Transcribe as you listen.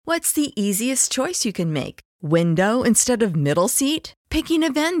What's the easiest choice you can make? Window instead of middle seat? Picking a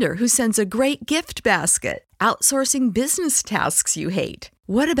vendor who sends a great gift basket? Outsourcing business tasks you hate?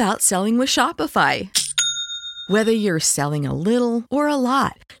 What about selling with Shopify? Whether you're selling a little or a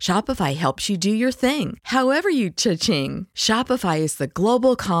lot, Shopify helps you do your thing, however you cha-ching. Shopify is the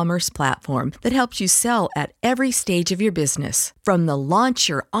global commerce platform that helps you sell at every stage of your business. From the launch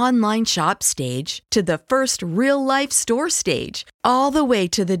your online shop stage to the first real-life store stage, all the way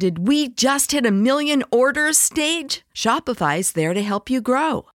to the did we just hit a million orders stage. Shopify's there to help you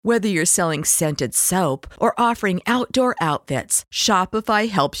grow. Whether you're selling scented soap or offering outdoor outfits, Shopify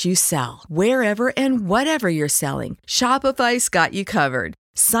helps you sell. Wherever and whatever you're selling, Shopify's got you covered.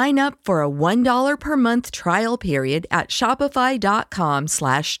 Sign up for a $1 per month trial period at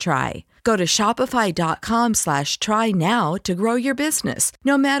shopify.com/try. Go to shopify.com/try now to grow your business,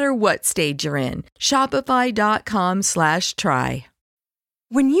 no matter what stage you're in. Shopify.com/try.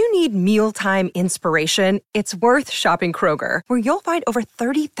 When you need mealtime inspiration, it's worth shopping Kroger, where you'll find over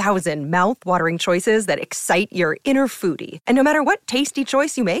 30,000 mouth-watering choices that excite your inner foodie. And no matter what tasty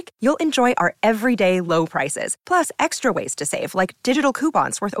choice you make, you'll enjoy our everyday low prices, plus extra ways to save, like digital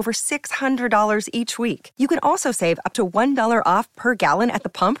coupons worth over $600 each week. You can also save up to $1 off per gallon at the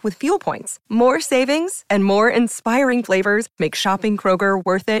pump with fuel points. More savings and more inspiring flavors make shopping Kroger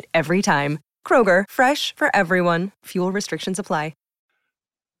worth it every time. Kroger, fresh for everyone. Fuel restrictions apply.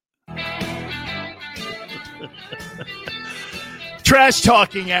 Trash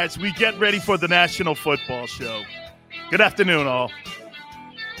talking as we get ready for the National Football Show. Good afternoon, all.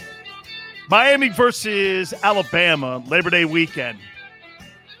 Miami versus Alabama, Labor Day weekend.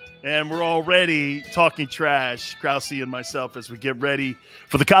 And we're already talking trash, Krause and myself, as we get ready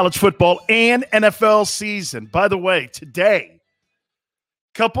for the college football and NFL season. By the way, today,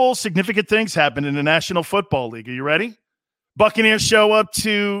 couple significant things happened in the National Football League. Are you ready? Buccaneers show up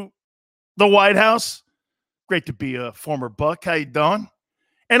to the White House. Great to be a former Buck. How you doing?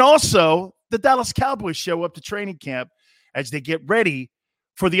 And also, the Dallas Cowboys show up to training camp as they get ready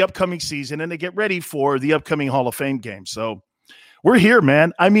for the upcoming season and they get ready for the upcoming Hall of Fame game. So we're here,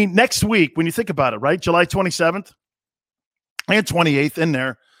 man. I mean, next week, when you think about it, right? July 27th and 28th in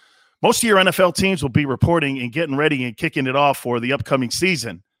there, most of your NFL teams will be reporting and getting ready and kicking it off for the upcoming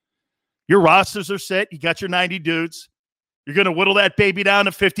season. Your rosters are set. You got your 90 dudes. You're going to whittle that baby down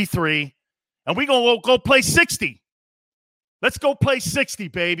to 53. And we're going to go play 60. Let's go play 60,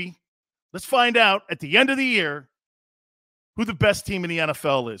 baby. Let's find out at the end of the year who the best team in the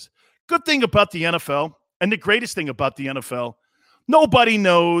NFL is. Good thing about the NFL, and the greatest thing about the NFL, nobody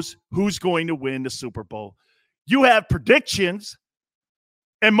knows who's going to win the Super Bowl. You have predictions,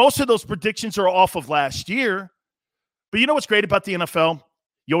 and most of those predictions are off of last year. But you know what's great about the NFL?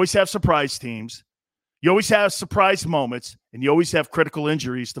 You always have surprise teams. You always have surprise moments, and you always have critical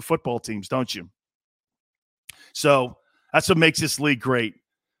injuries to football teams, don't you? So that's what makes this league great.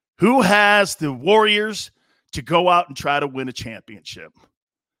 Who has the Warriors to go out and try to win a championship?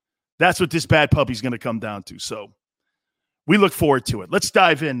 That's what this bad puppy's going to come down to. So we look forward to it. Let's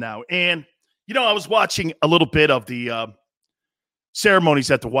dive in now. And, you know, I was watching a little bit of the ceremonies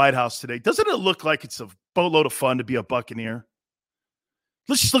at the White House today. Doesn't it look like it's a boatload of fun to be a Buccaneer?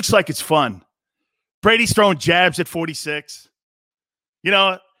 It just looks like it's fun. Brady's throwing jabs at 46. You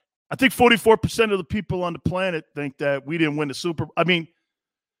know, I think 44% of the people on the planet think that we didn't win the Super Bowl. I mean,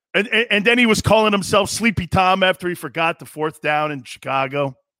 and then he was calling himself Sleepy Tom after he forgot the fourth down in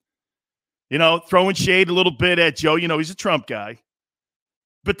Chicago. You know, throwing shade a little bit at Joe. You know, he's a Trump guy.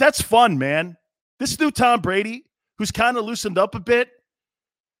 But that's fun, man. This new Tom Brady, who's kind of loosened up a bit.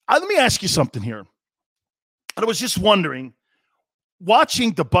 Let me ask you something here. I was just wondering,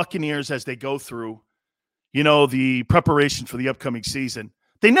 watching the Buccaneers as they go through, you know, the preparation for the upcoming season,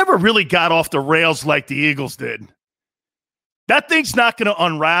 they never really got off the rails like the Eagles did. That thing's not going to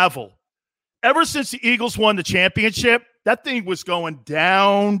unravel. Ever since the Eagles won the championship, that thing was going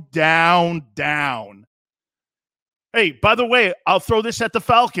down, down, down. Hey, by the way, I'll throw this at the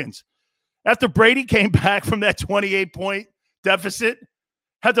Falcons. After Brady came back from that 28-point deficit,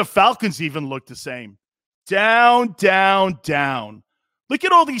 had the Falcons even looked the same? Down, down, down. Look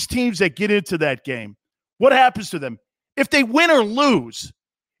at all these teams that get into that game. What happens to them? If they win or lose,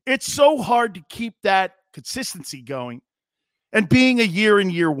 it's so hard to keep that consistency going and being a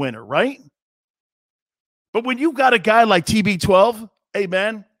year-in-year winner, right? But when you've got a guy like TB12, hey,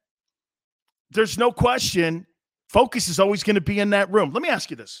 man, there's no question focus is always going to be in that room. Let me ask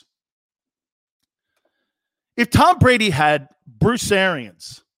you this. If Tom Brady had Bruce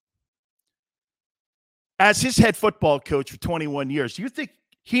Arians as his head football coach for 21 years, do you think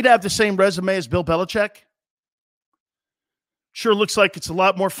he'd have the same resume as Bill Belichick? sure looks like it's a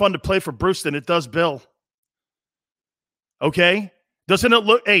lot more fun to play for Bruce than it does Bill. Okay? Doesn't it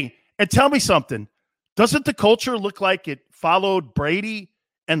look, hey, and tell me something. Doesn't the culture look like it followed Brady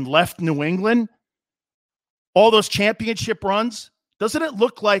and left New England? All those championship runs? Doesn't it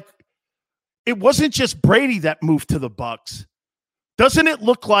look like it wasn't just Brady that moved to the Bucs? Doesn't it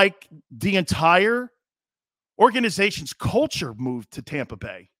look like the entire organization's culture moved to Tampa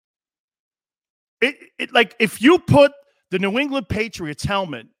Bay? It like if you put the New England Patriots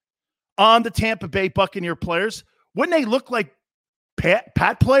helmet on the Tampa Bay Buccaneer players, wouldn't they look like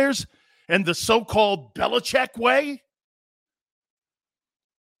Pat players and the so-called Belichick way?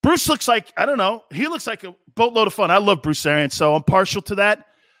 Bruce looks like, I don't know, he looks like a boatload of fun. I love Bruce Arians, so I'm partial to that.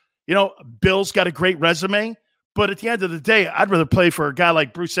 You know, Bill's got a great resume, but at the end of the day, I'd rather play for a guy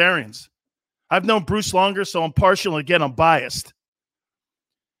like Bruce Arians. I've known Bruce longer, so I'm partial. Again, I'm biased.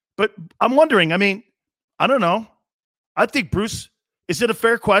 But I'm wondering, I mean, I don't know. I think Bruce, is it a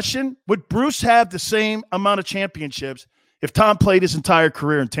fair question? Would Bruce have the same amount of championships if Tom played his entire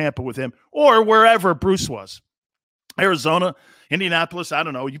career in Tampa with him or wherever Bruce was? Arizona, Indianapolis, I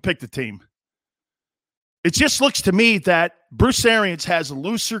don't know. You pick the team. It just looks to me that Bruce Arians has a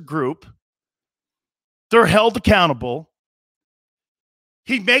looser group. They're held accountable.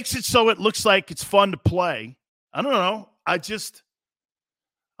 He makes it so it looks like it's fun to play. I don't know. I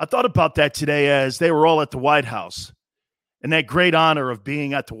thought about that today as they were all at the White House and that great honor of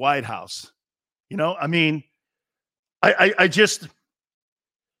being at the White House. You know, I mean, I just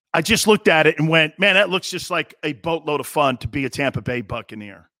looked at it and went, man, that looks just like a boatload of fun to be a Tampa Bay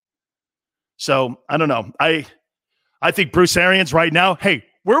Buccaneer. So I don't know. I think Bruce Arians right now, hey,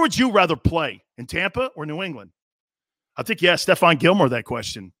 where would you rather play, in Tampa or New England? I think, yeah, Stephon Gilmore that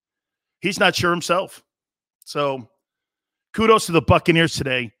question. He's not sure himself. So kudos to the Buccaneers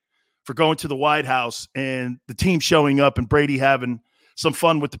today for going to the White House and the team showing up and Brady having some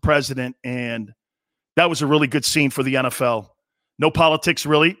fun with the president. And that was a really good scene for the NFL. No politics,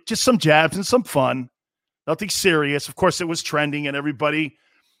 really. Just some jabs and some fun. Nothing serious. Of course, it was trending, and everybody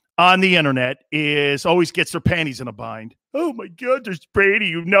on the internet always gets their panties in a bind. Oh, my God, there's Brady.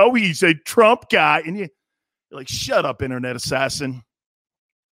 You know he's a Trump guy. And you're like, shut up, internet assassin.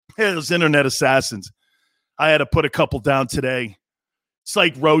 Yeah, those internet assassins. I had to put a couple down today. It's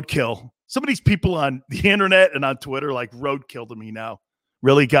like roadkill. Some of these people on the internet and on Twitter like roadkill to me now.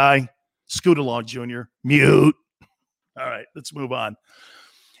 Really, guy? Scoot along, Junior. Mute. All right, let's move on.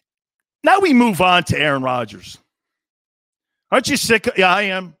 Now we move on to Aaron Rodgers. Aren't you sick? Yeah, I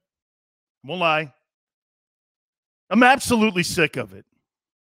am. Won't lie. I'm absolutely sick of it.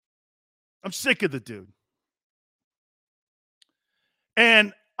 I'm sick of the dude.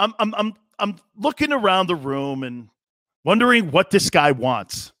 And I'm looking around the room and wondering what this guy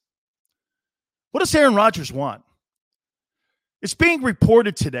wants. What does Aaron Rodgers want? It's being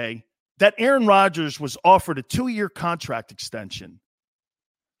reported today that Aaron Rodgers was offered a 2-year contract extension.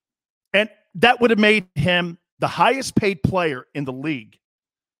 And that would have made him the highest paid player in the league.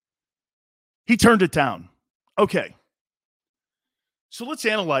 He turned it down. Okay. So let's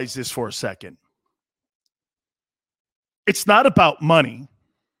analyze this for a second. It's not about money.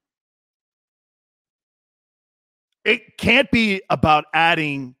 It can't be about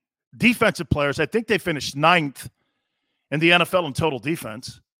adding defensive players. I think they finished 9th in the NFL in total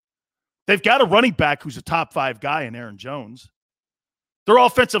defense. They've got a running back who's a top 5 guy in Aaron Jones. Their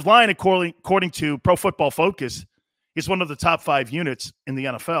offensive line, according to Pro Football Focus, is one of the top 5 units in the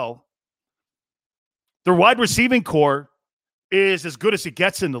NFL. Their wide receiving core is as good as it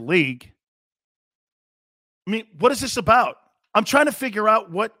gets in the league. I mean, what is this about? I'm trying to figure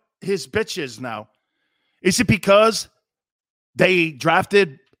out what his bitch is now. Is it because they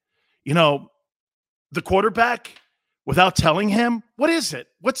drafted, the quarterback without telling him? What is it?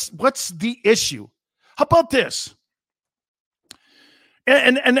 What's the issue? How about this?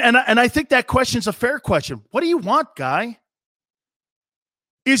 And I think that question's a fair question. What do you want, guy?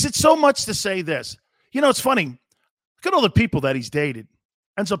 Is it so much to say this? It's funny. Look at all the people that he's dated.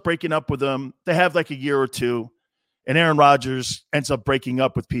 Ends up breaking up with them. They have like a year or two, and Aaron Rodgers ends up breaking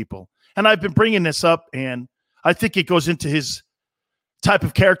up with people. And I've been bringing this up, and I think it goes into his type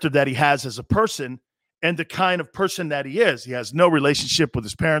of character that he has as a person and the kind of person that he is. He has no relationship with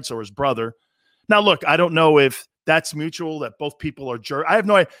his parents or his brother. Now, look, I don't know if that's mutual, that both people are jerks. I have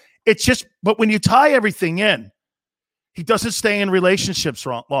no idea. It's just, but when you tie everything in, he doesn't stay in relationships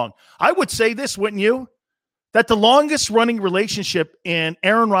long. I would say this, wouldn't you? That the longest running relationship in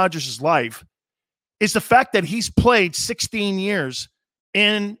Aaron Rodgers' life is the fact that he's played 16 years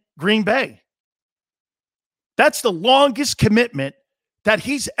in Green Bay. That's the longest commitment that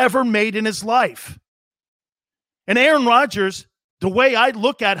he's ever made in his life. And Aaron Rodgers, the way I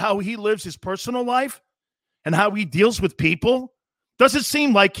look at how he lives his personal life and how he deals with people, doesn't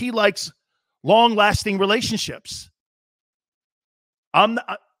seem like he likes long-lasting relationships. I'm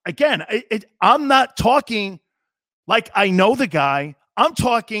not talking like I know the guy. I'm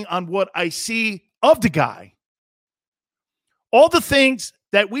talking on what I see of the guy. All the things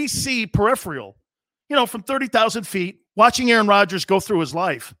that we see peripheral, from 30,000 feet, watching Aaron Rodgers go through his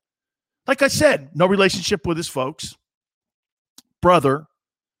life. Like I said, no relationship with his folks. Brother.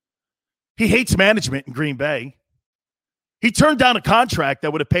 He hates management in Green Bay. He turned down a contract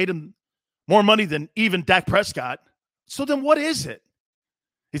that would have paid him more money than even Dak Prescott. So then what is it?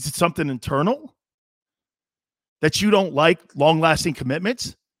 Is it something internal? That you don't like long-lasting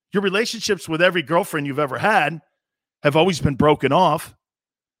commitments? Your relationships with every girlfriend you've ever had have always been broken off.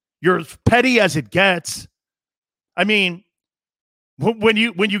 You're as petty as it gets. I mean, when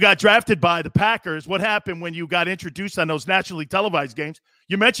you got drafted by the Packers, what happened when you got introduced on those nationally televised games?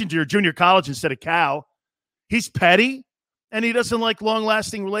 You mentioned your junior college instead of Cal. He's petty, and he doesn't like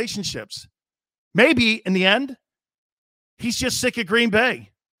long-lasting relationships. Maybe, in the end, he's just sick of Green Bay.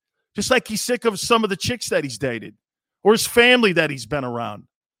 Just like he's sick of some of the chicks that he's dated or his family that he's been around.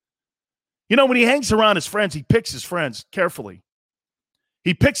 When he hangs around his friends, he picks his friends carefully.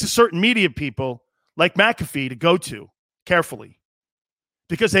 He picks a certain media people like McAfee to go to carefully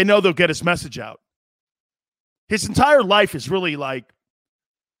because they know they'll get his message out. His entire life is really like,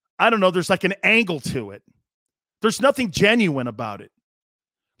 I don't know, there's like an angle to it. There's nothing genuine about it.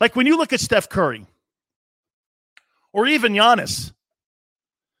 Like when you look at Steph Curry or even Giannis,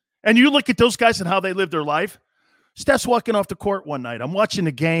 and you look at those guys and how they live their life. Steph's walking off the court one night. I'm watching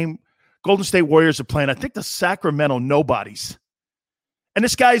the game. Golden State Warriors are playing, I think, the Sacramento Nobodies. And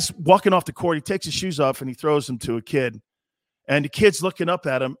this guy's walking off the court. He takes his shoes off and he throws them to a kid. And the kid's looking up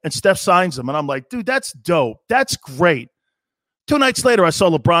at him, and Steph signs him. And I'm like, dude, that's dope. That's great. 2 nights later, I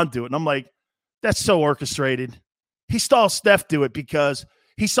saw LeBron do it. And I'm like, that's so orchestrated. He saw Steph do it because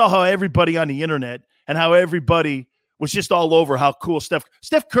he saw how everybody on the internet and how everybody was just all over how cool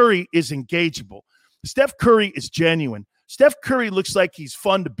Steph Curry is engageable. Steph Curry is genuine. Steph Curry looks like he's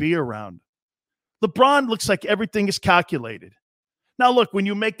fun to be around. LeBron looks like everything is calculated. Now, look, when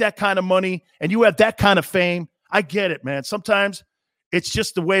you make that kind of money and you have that kind of fame, I get it, man. Sometimes it's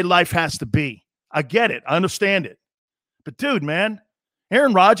just the way life has to be. I get it. I understand it. But, dude, man,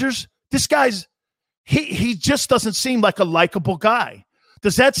 Aaron Rodgers, this guy's he just doesn't seem like a likable guy.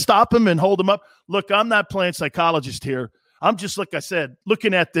 Does that stop him and hold him up? Look, I'm not playing psychologist here. I'm just, like I said,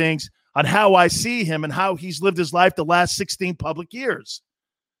 looking at things on how I see him and how he's lived his life the last 16 public years.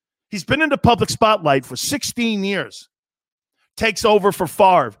 He's been in the public spotlight for 16 years. Takes over for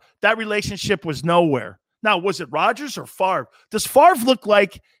Favre. That relationship was nowhere. Now, was it Rodgers or Favre? Does Favre look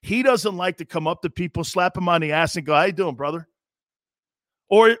like he doesn't like to come up to people, slap him on the ass and go, how you doing, brother?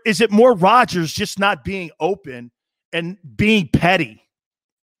 Or is it more Rodgers just not being open and being petty?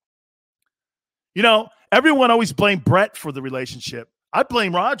 Everyone always blamed Brett for the relationship. I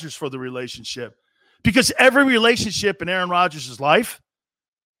blame Rodgers for the relationship because every relationship in Aaron Rodgers' life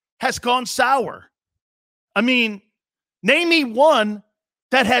has gone sour. I mean, name me one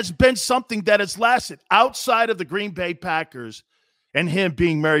that has been something that has lasted outside of the Green Bay Packers and him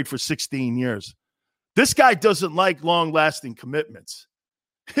being married for 16 years. This guy doesn't like long-lasting commitments.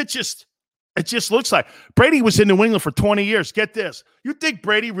 It just looks like Brady was in New England for 20 years. Get this. You think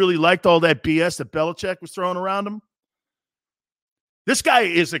Brady really liked all that BS that Belichick was throwing around him? This guy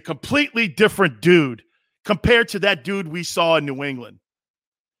is a completely different dude compared to that dude we saw in New England.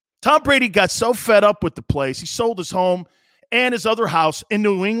 Tom Brady got so fed up with the place, he sold his home and his other house in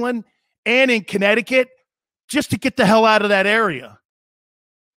New England and in Connecticut just to get the hell out of that area.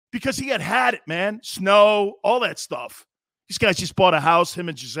 Because he had it, man. Snow, all that stuff. These guys just bought a house, him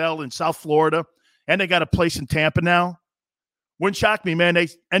and Giselle, in South Florida, and they got a place in Tampa now. Wouldn't shock me, man. They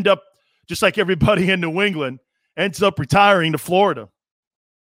end up, just like everybody in New England, ends up retiring to Florida.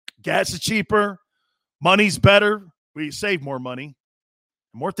 Gas is cheaper. Money's better. We save more money.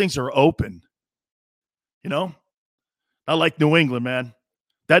 More things are open. Not like New England, man.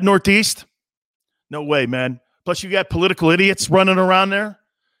 That Northeast, no way, man. Plus, you got political idiots running around there.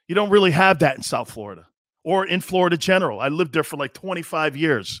 You don't really have that in South Florida or in Florida general. I lived there for like 25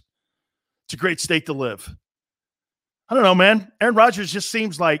 years. It's a great state to live. I don't know, man. Aaron Rodgers just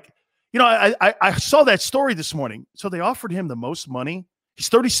seems like, I saw that story this morning. So they offered him the most money. He's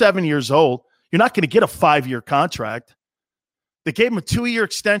 37 years old. You're not going to get a 5-year contract. They gave him a 2-year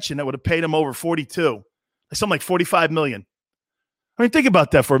extension that would have paid him over 42. Something like $45 million. I mean, think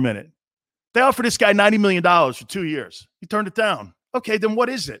about that for a minute. They offered this guy $90 million for 2 years. He turned it down. Okay, then what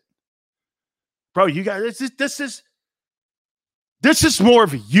is it? Bro, you guys, this is more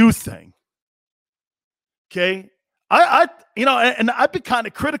of a you thing. Okay? And I've been kind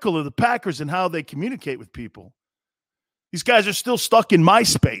of critical of the Packers and how they communicate with people. These guys are still stuck in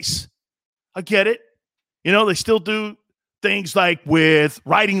MySpace. I get it. They still do things like with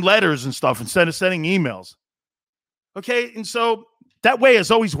writing letters and stuff instead of sending emails. Okay, and so that way has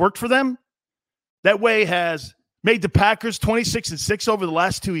always worked for them. That way has made the Packers 26-6 over the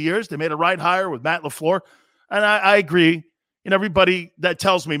last 2 years. They made a right hire with Matt LaFleur. And I agree. Everybody that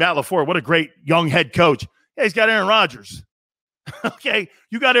tells me, Matt LaFleur, what a great young head coach. Yeah, he's got Aaron Rodgers. Okay,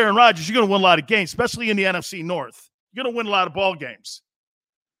 you got Aaron Rodgers, you're going to win a lot of games, especially in the NFC North. You're going to win a lot of ball games.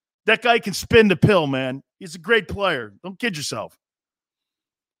 That guy can spin the pill, man. He's a great player. Don't kid yourself.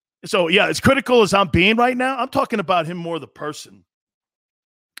 So, yeah, as critical as I'm being right now, I'm talking about him more the person.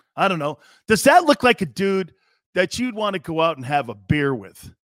 I don't know. Does that look like a dude that you'd want to go out and have a beer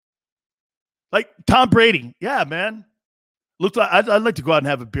with? Like Tom Brady. Yeah, man. Looked like I'd like to go out and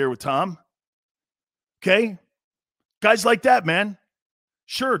have a beer with Tom. Okay? Guys like that, man.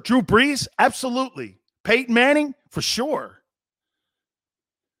 Sure. Drew Brees? Absolutely. Peyton Manning? For sure.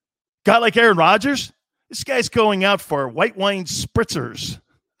 Guy like Aaron Rodgers? This guy's going out for white wine spritzers.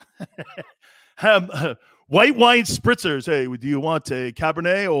 White wine spritzers. Hey, do you want a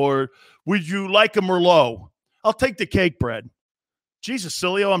Cabernet or would you like a Merlot? I'll take the cake bread. Jesus,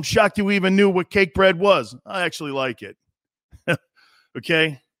 Sileo, I'm shocked you even knew what cake bread was. I actually like it.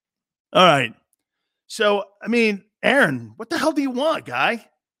 Okay? All right. So, Aaron, what the hell do you want, guy?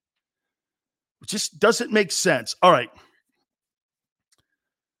 It just doesn't make sense. All right.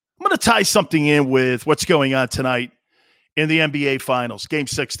 I'm going to tie something in with what's going on tonight in the NBA Finals, Game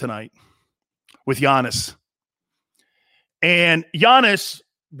 6 tonight with Giannis. And Giannis,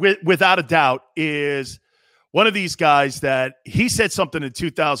 without a doubt, is one of these guys that he said something in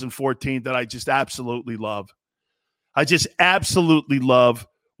 2014 that I just absolutely love. I just absolutely love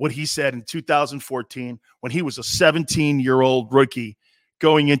what he said in 2014 when he was a 17-year-old rookie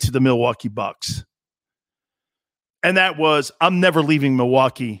going into the Milwaukee Bucks. And that was, I'm never leaving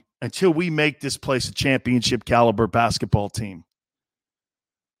Milwaukee until we make this place a championship caliber basketball team.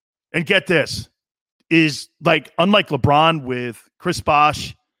 And get this, is like, unlike LeBron with Chris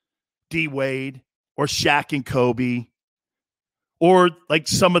Bosh, D Wade, or Shaq and Kobe, or like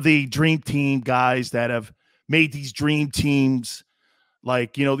some of the dream team guys that have made these dream teams,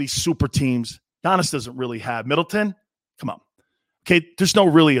 like, these super teams. Giannis doesn't really have. Middleton, come on. Okay, there's no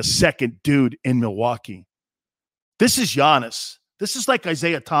really a second dude in Milwaukee. This is Giannis. This is like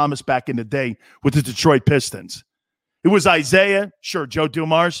Isaiah Thomas back in the day with the Detroit Pistons. It was Isaiah, sure, Joe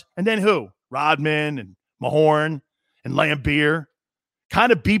Dumars, and then who? Rodman and Mahorn and Lambeer.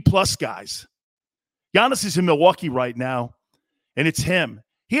 Kind of B-plus guys. Giannis is in Milwaukee right now, and it's him.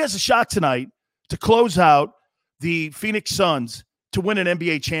 He has a shot tonight to close out the Phoenix Suns to win an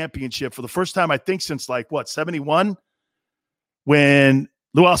NBA championship for the first time, I think, since 71, when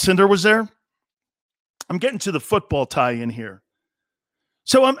Lou Alcindor was there. I'm getting to the football tie-in here.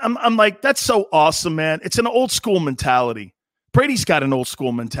 So I'm like, that's so awesome, man. It's an old school mentality. Brady's got an old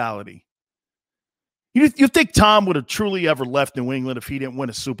school mentality. You think Tom would have truly ever left New England if he didn't win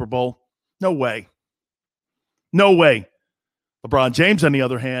a Super Bowl? No way. No way. LeBron James, on the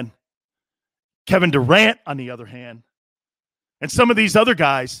other hand, Kevin Durant, on the other hand, and some of these other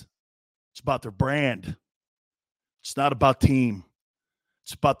guys, it's about their brand. It's not about team.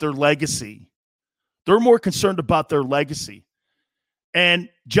 It's about their legacy. They're more concerned about their legacy. And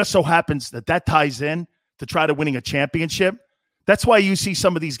just so happens that ties in to try to winning a championship. That's why you see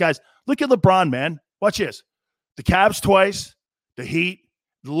some of these guys. Look at LeBron, man. Watch this. The Cavs twice, the Heat,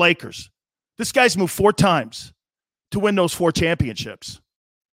 the Lakers. This guy's moved 4 times to win those 4 championships.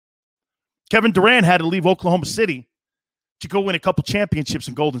 Kevin Durant had to leave Oklahoma City to go win a couple championships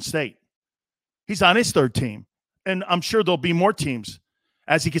in Golden State. He's on his 3rd team. And I'm sure there'll be more teams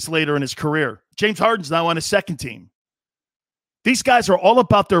as he gets later in his career. James Harden's now on his 2nd team. These guys are all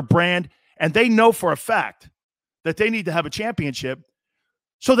about their brand, and they know for a fact that they need to have a championship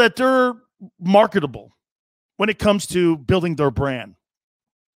so that they're marketable when it comes to building their brand.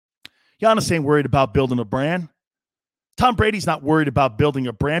 Giannis ain't worried about building a brand. Tom Brady's not worried about building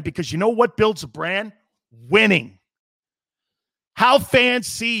a brand because you know what builds a brand? Winning. How fans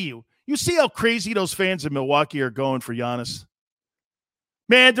see you. You see how crazy those fans in Milwaukee are going for Giannis?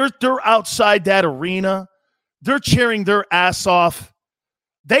 Man, they're outside that arena. They're cheering their ass off.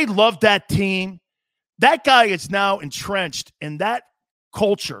 They love that team. That guy is now entrenched in that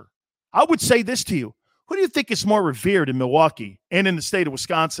culture. I would say this to you. Who do you think is more revered in Milwaukee and in the state of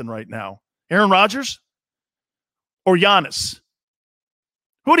Wisconsin right now? Aaron Rodgers or Giannis?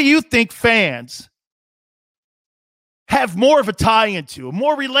 Who do you think fans have more of a tie-in to,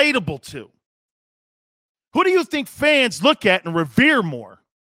 more relatable to? Who do you think fans look at and revere more?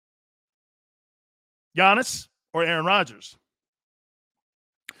 Giannis or Aaron Rodgers?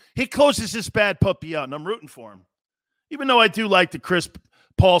 He closes this bad puppy out, and I'm rooting for him. Even though I do like the Chris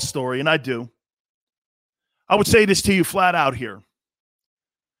Paul story, and I do. I would say this to you flat out here,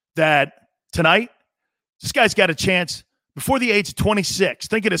 that tonight, this guy's got a chance before the age of 26.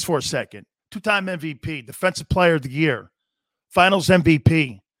 Think of this for a second. 2-time MVP, Defensive Player of the Year, Finals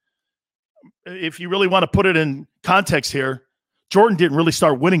MVP. If you really want to put it in context here, Jordan didn't really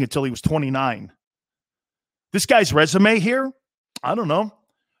start winning until he was 29. This guy's resume here, I don't know.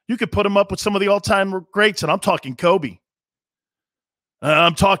 You could put him up with some of the all-time greats, and I'm talking Kobe.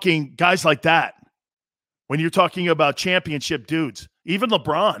 I'm talking guys like that. When you're talking about championship dudes, even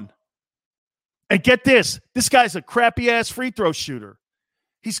LeBron. And get this guy's a crappy-ass free throw shooter.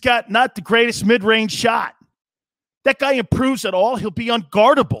 He's got not the greatest mid-range shot. That guy improves at all, he'll be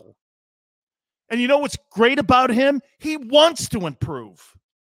unguardable. And you know what's great about him? He wants to improve.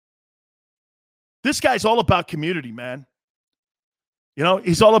 This guy's all about community, man. You know,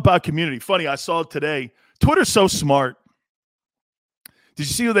 he's all about community. Funny, I saw it today. Twitter's so smart. Did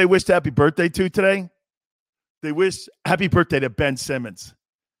you see who they wished happy birthday to today? They wished happy birthday to Ben Simmons.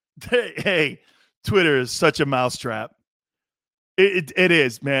 Hey, Twitter is such a mousetrap. It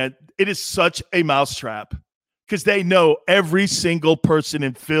is, man. It is such a mousetrap because they know every single person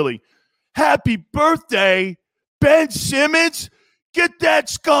in Philly. Happy birthday, Ben Simmons. Get that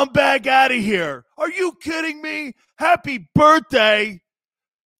scumbag out of here. Are you kidding me? Happy birthday.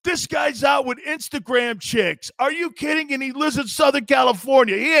 This guy's out with Instagram chicks. Are you kidding? And he lives in Southern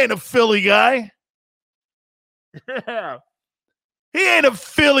California. He ain't a Philly guy. Yeah. He ain't a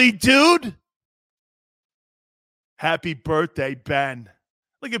Philly dude. Happy birthday, Ben.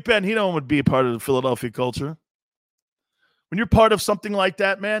 Look at Ben. He don't want to be a part of the Philadelphia culture. When you're part of something like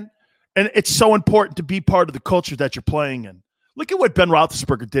that, man, and it's so important to be part of the culture that you're playing in. Look at what Ben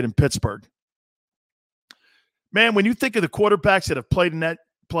Roethlisberger did in Pittsburgh. Man, when you think of the quarterbacks that have played in that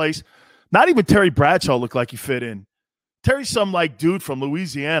place, not even Terry Bradshaw looked like he fit in. Terry's some like dude from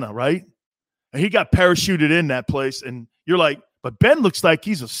Louisiana, right? And he got parachuted in that place, and you're like, but Ben looks like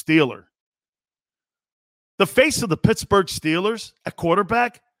he's a Steeler. The face of the Pittsburgh Steelers at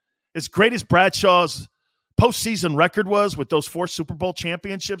quarterback, as great as Bradshaw's postseason record was with those 4 Super Bowl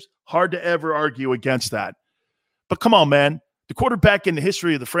championships, hard to ever argue against that. But come on, man. The quarterback in the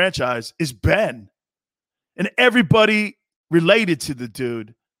history of the franchise is Ben. And everybody related to the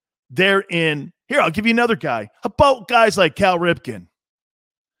dude, they're in. Here, I'll give you another guy. How about guys like Cal Ripken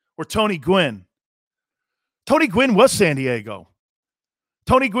or Tony Gwynn? Tony Gwynn was San Diego.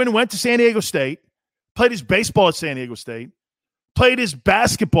 Tony Gwynn went to San Diego State, played his baseball at San Diego State, played his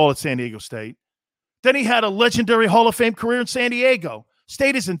basketball at San Diego State. Then he had a legendary Hall of Fame career in San Diego.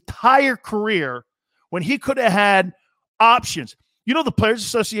 Stayed his entire career when he could have had options. You know, the Players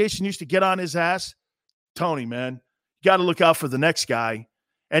Association used to get on his ass. Tony, man, you got to look out for the next guy.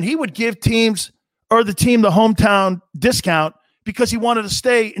 And he would give teams or the team the hometown discount because he wanted to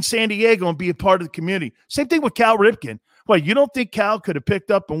stay in San Diego and be a part of the community. Same thing with Cal Ripken. Well, you don't think Cal could have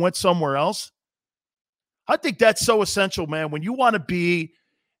picked up and went somewhere else? I think that's so essential, man. When you want to be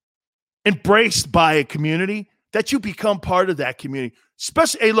embraced by a community, that you become part of that community.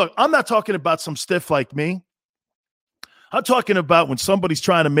 Especially, hey, look, I'm not talking about some stiff like me. I'm talking about when somebody's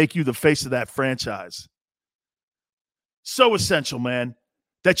trying to make you the face of that franchise. So essential, man,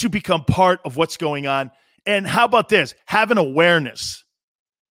 that you become part of what's going on. And how about this? Have an awareness.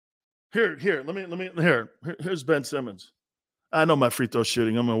 Here's Ben Simmons. I know my free throw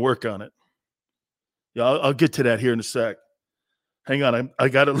shooting. I'm going to work on it. Yeah, I'll get to that here in a sec. Hang on. I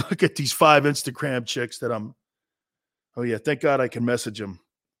got to look at these 5 Instagram chicks that I'm. Oh, yeah. Thank God I can message them.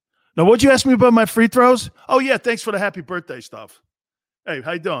 Now, what'd you ask me about my free throws? Oh, yeah. Thanks for the happy birthday stuff. Hey,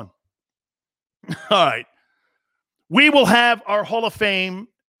 how you doing? All right. We will have our Hall of Fame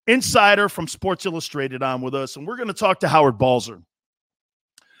insider from Sports Illustrated on with us, and we're going to talk to Howard Balzer.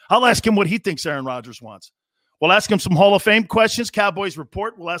 I'll ask him what he thinks Aaron Rodgers wants. We'll ask him some Hall of Fame questions, Cowboys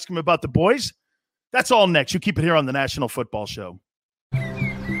report. We'll ask him about the boys. That's all next. You keep it here on the National Football Show.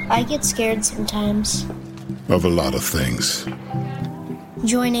 I get scared sometimes. Of a lot of things.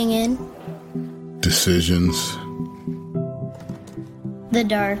 Joining in. Decisions. The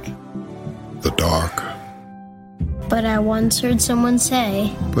dark. The dark. But I once heard someone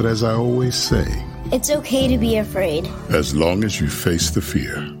say, but as I always say, it's okay to be afraid. As long as you face the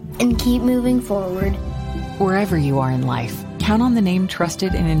fear. And keep moving forward. Wherever you are in life, count on the name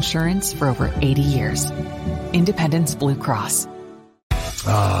trusted in insurance for over 80 years. Independence Blue Cross.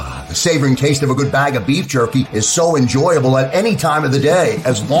 The savoring taste of a good bag of beef jerky is so enjoyable at any time of the day,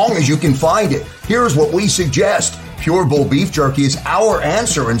 as long as you can find it. Here's what we suggest. Pure Bull Beef Jerky is our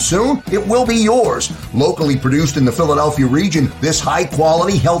answer, and soon it will be yours. Locally produced in the Philadelphia region, this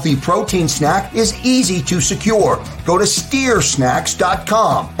high-quality, healthy protein snack is easy to secure. Go to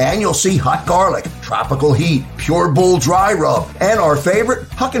steersnacks.com, and you'll see hot garlic, tropical heat, Pure Bull dry rub, and our favorite,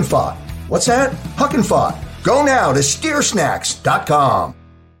 Huck and Fod. What's that? Huck and Fod. Go now to steersnacks.com.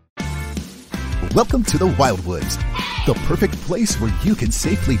 Welcome to the Wildwoods, the perfect place where you can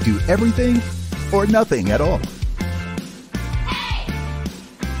safely do everything or nothing at all.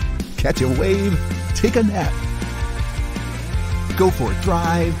 Catch a wave, take a nap, go for a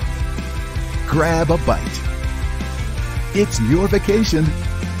drive, grab a bite. It's your vacation,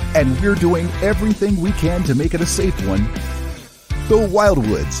 and we're doing everything we can to make it a safe one. The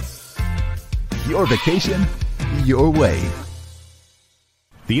Wildwoods. Your vacation, your way.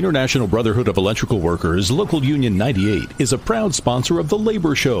 The International Brotherhood of Electrical Workers, Local Union 98, is a proud sponsor of The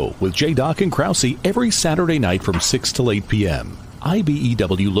Labor Show with J. Doc and Krause every Saturday night from 6 till 8 p.m.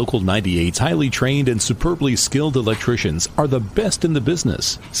 IBEW Local 98's highly trained and superbly skilled electricians are the best in the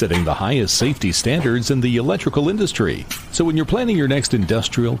business, setting the highest safety standards in the electrical industry. So when you're planning your next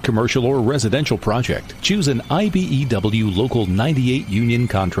industrial, commercial, or residential project, choose an IBEW Local 98 union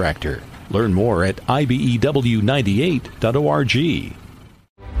contractor. Learn more at ibew98.org.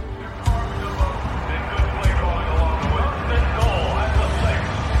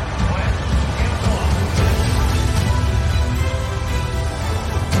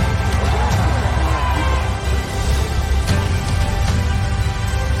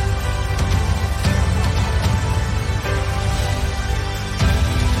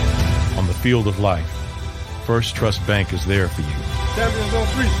 Field of life, First Trust Bank is there for you. Champions on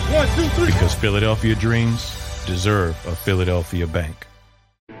three. 1, 2, 3. Because Philadelphia dreams deserve a Philadelphia bank.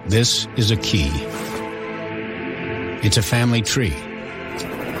 This is a key. It's a family tree.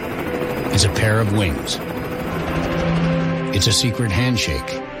 It's a pair of wings. It's a secret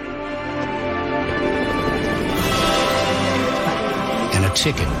handshake. And a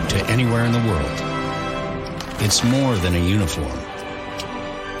ticket to anywhere in the world. It's more than a uniform.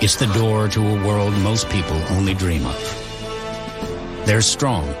 It's the door to a world most people only dream of. There's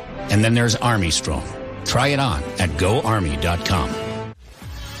Strong, and then there's Army Strong. Try it on at GoArmy.com.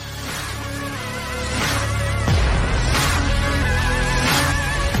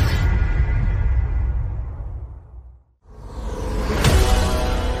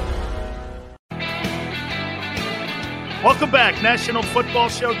 Welcome back, National Football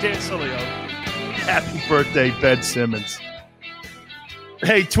Show. Dan Sileo. Happy birthday, Ben Simmons.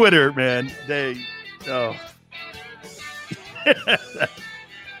 Hey, Twitter, man.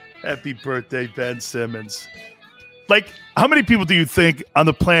 Happy birthday, Ben Simmons. Like, how many people do you think on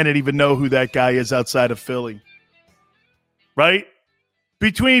the planet even know who that guy is outside of Philly? Right?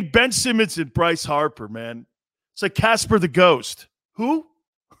 Between Ben Simmons and Bryce Harper, man. It's like Casper the Ghost. Who?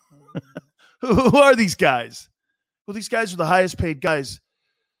 Who are these guys? Well, these guys are the highest paid guys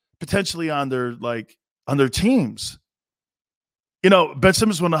potentially on their teams. You know, Ben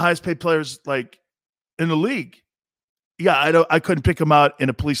Simmons is one of the highest paid players in the league. Yeah, I couldn't pick him out in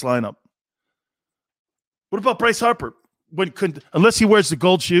a police lineup. What about Bryce Harper? Unless he wears the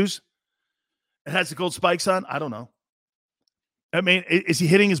gold shoes and has the gold spikes on, I don't know. I mean, is he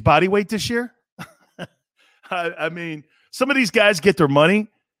hitting his body weight this year? I mean, some of these guys get their money,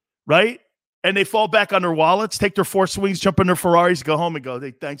 right? And they fall back on their wallets, take their 4 swings, jump in their Ferraris, go home and go,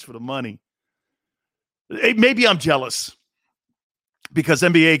 hey, thanks for the money. Hey, maybe I'm jealous. Because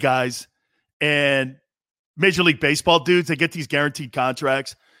NBA guys and Major League Baseball dudes, they get these guaranteed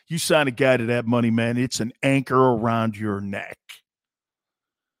contracts. You sign a guy to that money, man, it's an anchor around your neck.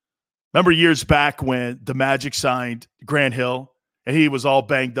 Remember years back when the Magic signed Grant Hill and he was all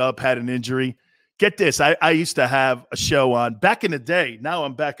banged up, had an injury? Get this, I used to have a show on back in the day. Now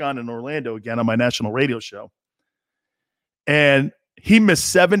I'm back on in Orlando again on my national radio show. And he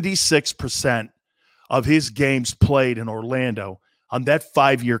missed 76% of his games played in Orlando on that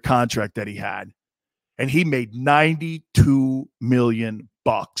 5-year contract that he had. And he made $92 million,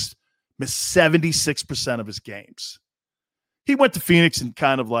 missed 76% of his games. He went to Phoenix and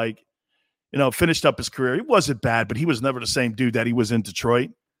kind of finished up his career. He wasn't bad, but he was never the same dude that he was in Detroit.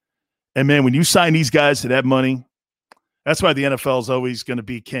 And man, when you sign these guys to that money, that's why the NFL is always going to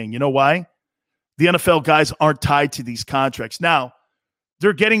be king. You know why? The NFL guys aren't tied to these contracts. Now,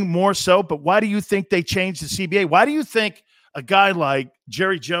 they're getting more so, but why do you think they changed the CBA? Why do you think a guy like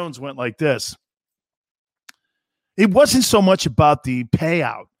Jerry Jones went like this? It wasn't so much about the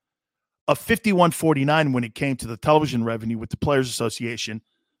payout of 51-49 when it came to the television revenue with the Players Association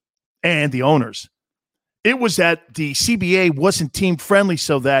and the owners. It was that the CBA wasn't team friendly,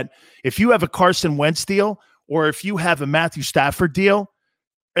 so that if you have a Carson Wentz deal or if you have a Matthew Stafford deal,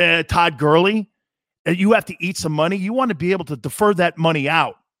 Todd Gurley, and you have to eat some money, you want to be able to defer that money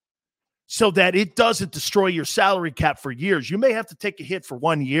out so that it doesn't destroy your salary cap for years. You may have to take a hit for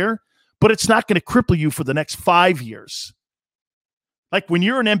 1 year, but it's not going to cripple you for the next 5 years. Like when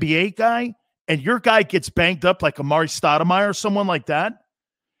you're an NBA guy and your guy gets banged up like Amari Stoudemire or someone like that,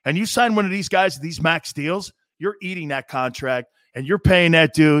 and you sign one of these guys, these max deals, you're eating that contract and you're paying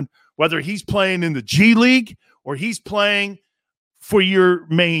that dude, whether he's playing in the G League or he's playing for your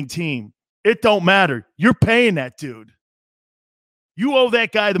main team. It don't matter. You're paying that dude. You owe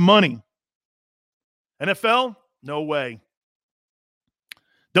that guy the money. NFL, no way.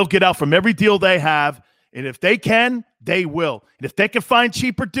 They'll get out from every deal they have, and if they can, they will. And if they can find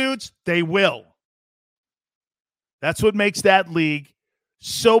cheaper dudes, they will. That's what makes that league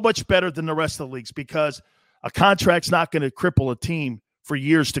so much better than the rest of the leagues, because a contract's not going to cripple a team for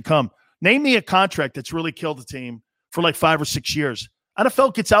years to come. Name me a contract that's really killed a team for like 5 or 6 years.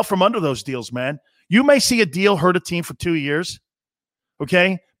 NFL gets out from under those deals, man. You may see a deal hurt a team for 2 years,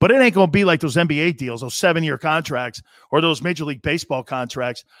 okay? But it ain't going to be like those NBA deals, those 7-year contracts, or those Major League Baseball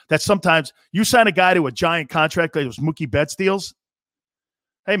contracts that sometimes you sign a guy to a giant contract like those Mookie Betts deals.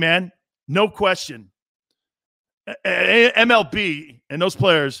 Hey, man, no question. MLB and those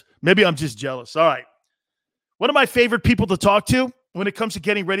players, maybe I'm just jealous. All right. One of my favorite people to talk to when it comes to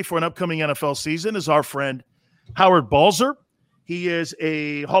getting ready for an upcoming NFL season is our friend Howard Balzer. He is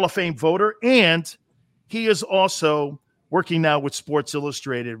a Hall of Fame voter, and he is also working now with Sports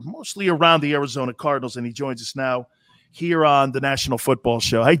Illustrated, mostly around the Arizona Cardinals, and he joins us now here on the National Football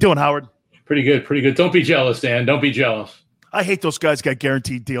Show. How you doing, Howard? Pretty good, pretty good. Don't be jealous, Dan. Don't be jealous. I hate those guys got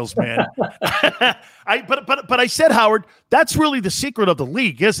guaranteed deals, man. But I said, Howard, that's really the secret of the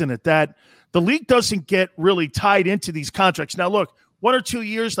league, isn't it? That the league doesn't get really tied into these contracts. Now, look, 1 or 2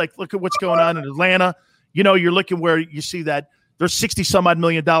 years, like look at what's going on in Atlanta. You know, you're looking where you see that there's $60-some-odd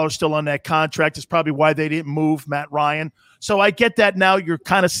million still on that contract. It's probably why they didn't move Matt Ryan. So I get that now. You're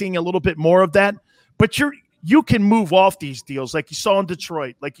kind of seeing a little bit more of that. But you can move off these deals like you saw in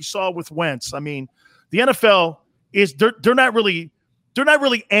Detroit, like you saw with Wentz. I mean, the NFL is they're not really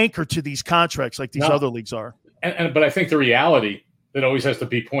anchored to these contracts like these other leagues are. But I think the reality that always has to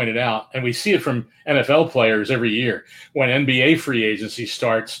be pointed out, and we see it from NFL players every year, when NBA free agency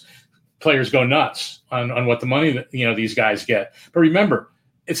starts, players go nuts on what the money that these guys get. But remember,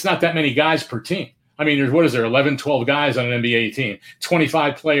 it's not that many guys per team. I mean, there's 11, 12 guys on an NBA team,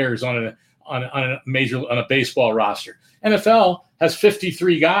 25 players on a baseball roster. NFL has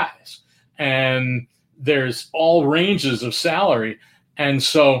 53 guys, and there's all ranges of salary. And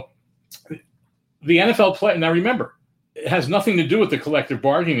so the NFL play, now remember, it has nothing to do with the collective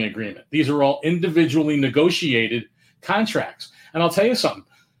bargaining agreement. These are all individually negotiated contracts. And I'll tell you something,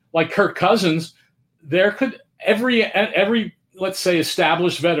 like Kirk Cousins, there could every let's say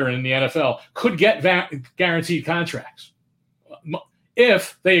established veteran in the NFL could get guaranteed contracts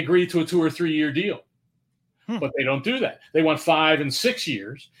if they agree to a 2 or 3 year deal. But they don't do that. They want 5 and 6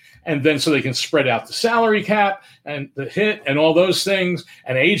 years. And then so they can spread out the salary cap and the hit and all those things.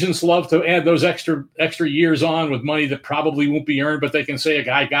 And agents love to add those extra years on with money that probably won't be earned, but they can say a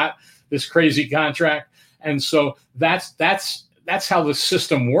guy got this crazy contract. And so that's how the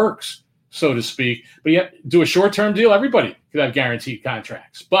system works, so to speak. But yet do a short-term deal, everybody could have guaranteed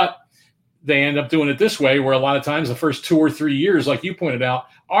contracts. But they end up doing it this way, where a lot of times the first 2 or 3 years, like you pointed out,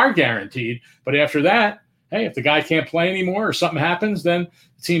 are guaranteed. But after that, hey, if the guy can't play anymore or something happens, then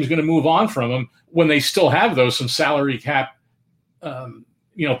the team's going to move on from him when they still have some salary cap,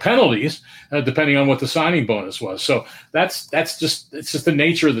 penalties, depending on what the signing bonus was. So it's just the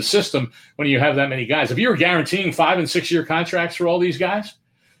nature of the system when you have that many guys. If you were guaranteeing 5 and 6 year contracts for all these guys,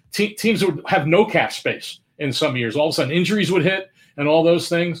 teams would have no cap space in some years. All of a sudden injuries would hit and all those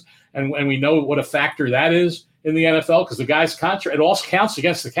things. And we know what a factor that is in the NFL, because the guy's contract, it all counts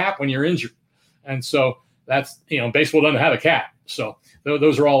against the cap when you're injured. And so that's, baseball doesn't have a cap. So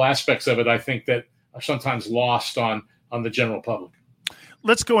those are all aspects of it, I think, that are sometimes lost on the general public.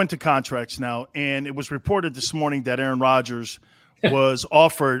 Let's go into contracts now. And it was reported this morning that Aaron Rodgers was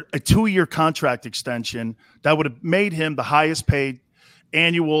offered a 2-year contract extension that would have made him the highest paid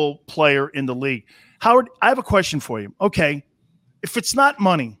annual player in the league. Howard, I have a question for you. Okay, if it's not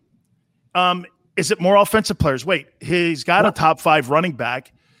money, is it more offensive players? Wait, he's got a top 5 running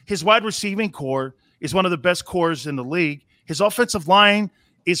back. His wide receiving core is one of the best cores in the league. His offensive line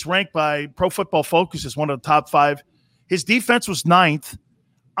is ranked by Pro Football Focus as one of the top 5. His defense was 9th.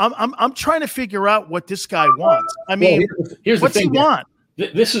 I'm trying to figure out what this guy wants. I mean, here's what's the thing, he want?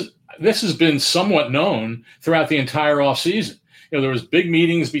 This has been somewhat known throughout the entire offseason. There was big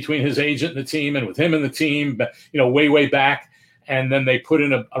meetings between his agent and the team, and with him and the team, way back. And then they put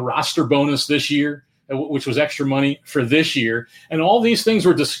in a roster bonus this year, which was extra money for this year. And all these things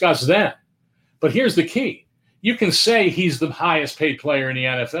were discussed then. But here's the key. You can say he's the highest paid player in the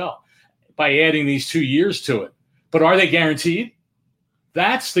NFL by adding these 2 years to it. But are they guaranteed?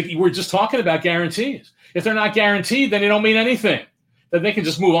 We're just talking about guarantees. If they're not guaranteed, then they don't mean anything. Then they can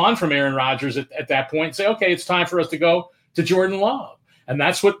just move on from Aaron Rodgers at that point and say, okay, it's time for us to go to Jordan Love. And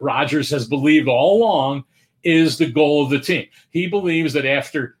that's what Rodgers has believed all along is the goal of the team. He believes that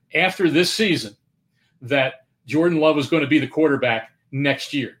after this season, that Jordan Love is going to be the quarterback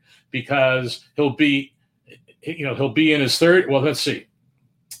next year because he'll be in his third. Well, let's see.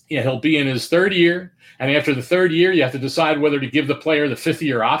 Yeah, he'll be in his third year. And after the third year, you have to decide whether to give the player the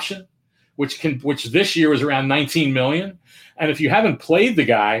fifth-year option, which this year was around $19 million. And if you haven't played the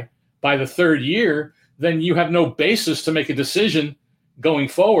guy by the third year, then you have no basis to make a decision going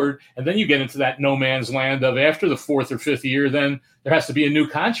forward. And then you get into that no man's land of after the fourth or fifth year, then there has to be a new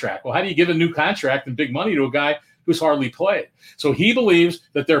contract. Well, how do you give a new contract and big money to a guy who's hardly played? So he believes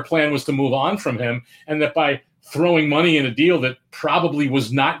that their plan was to move on from him, and that by throwing money in a deal that probably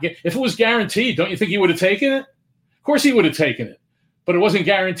was not, if it was guaranteed, don't you think he would have taken it? Of course he would have taken it, but it wasn't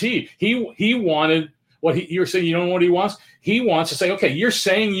guaranteed. He wanted what you're saying. You know what he wants? He wants to say, okay, you're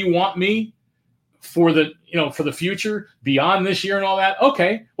saying you want me for the future beyond this year and all that.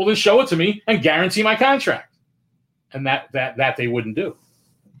 Okay, well then show it to me and guarantee my contract. And that they wouldn't do.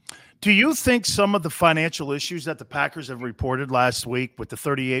 Do you think some of the financial issues that the Packers have reported last week with the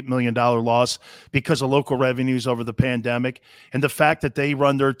 $38 million loss because of local revenues over the pandemic and the fact that they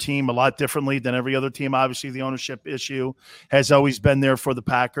run their team a lot differently than every other team, obviously the ownership issue has always been there for the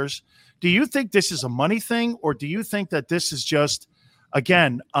Packers. Do you think this is a money thing, or do you think that this is just,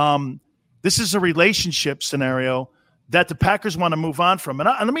 again, this is a relationship scenario that the Packers want to move on from? And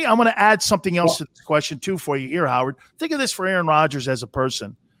I want to add something else to this question too for you here, Howard. Think of this for Aaron Rodgers as a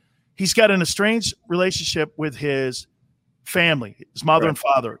person. He's got an estranged relationship with his family, his mother and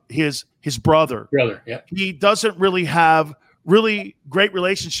father, his brother. Yeah. He doesn't really have really great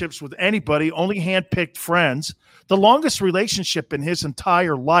relationships with anybody, only handpicked friends. The longest relationship in his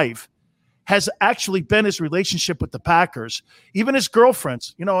entire life has actually been his relationship with the Packers. Even his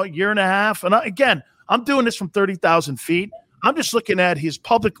girlfriends, a year and a half. And again, I'm doing this from 30,000 feet. I'm just looking at his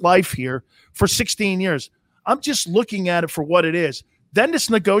public life here for 16 years. I'm just looking at it for what it is. Then this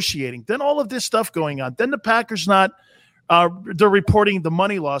negotiating, then all of this stuff going on. Then the Packers they're reporting the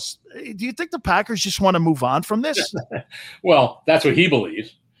money loss. Do you think the Packers just want to move on from this? Well, that's what he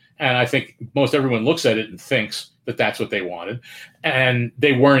believes. And I think most everyone looks at it and thinks that that's what they wanted. And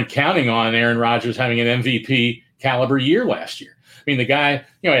they weren't counting on Aaron Rodgers having an MVP caliber year last year. I mean, the guy,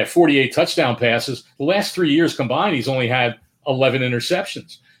 he had 48 touchdown passes. The last 3 years combined, he's only had 11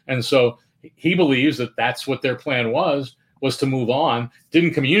 interceptions. And so he believes that that's what their plan was to move on,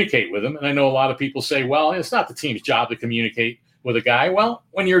 didn't communicate with him. And I know a lot of people say, well, it's not the team's job to communicate with a guy. Well,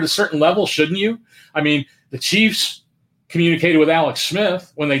 when you're at a certain level, shouldn't you? I mean, the Chiefs communicated with Alex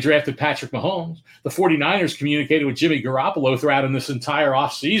Smith when they drafted Patrick Mahomes. The 49ers communicated with Jimmy Garoppolo throughout in this entire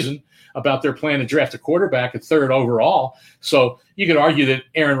offseason about their plan to draft a quarterback at third overall. So you could argue that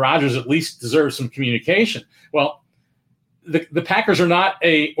Aaron Rodgers at least deserves some communication. Well, the Packers are not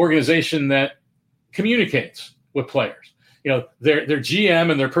an organization that communicates with players. Their GM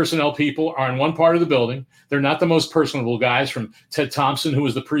and their personnel people are in one part of the building. They're not the most personable guys, from Ted Thompson, who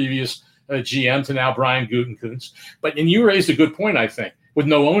was the previous GM, to now Brian Gutekunst. And you raised a good point, I think, with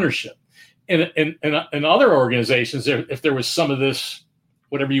no ownership. In other organizations, if there was some of this,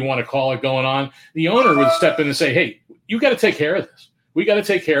 whatever you want to call it, going on, the owner would step in and say, hey, you got to take care of this. We got to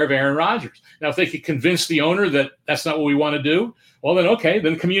take care of Aaron Rodgers. Now, if they could convince the owner that that's not what we want to do, well, then, okay,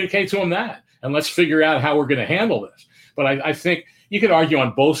 then communicate to him that. And let's figure out how we're going to handle this. But I think you could argue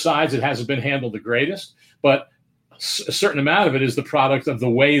on both sides it hasn't been handled the greatest, but a certain amount of it is the product of the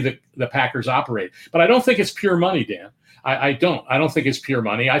way that the Packers operate. But I don't think it's pure money, Dan. I don't think it's pure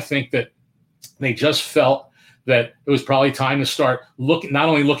money. I think that they just felt that it was probably time to start not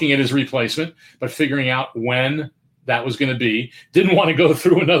only looking at his replacement, but figuring out when that was going to be. Didn't want to go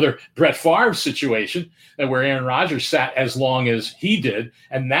through another Brett Favre situation where Aaron Rodgers sat as long as he did.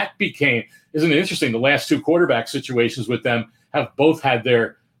 And that became, isn't it interesting? The last two quarterback situations with them have both had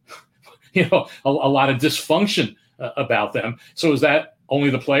their, a lot of dysfunction about them. So is that only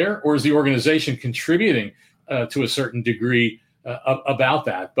the player, or is the organization contributing to a certain degree about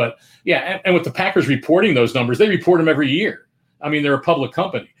that? But yeah, and with the Packers reporting those numbers, they report them every year. I mean, they're a public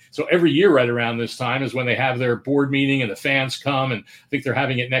company. So every year right around this time is when they have their board meeting and the fans come, and I think they're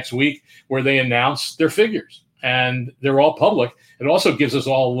having it next week, where they announce their figures. And they're all public. It also gives us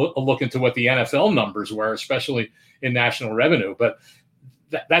all a look into what the NFL numbers were, especially in national revenue. But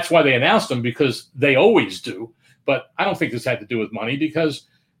that's why they announced them, because they always do. But I don't think this had to do with money, because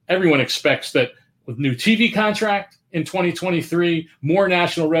everyone expects that with new TV contract in 2023, more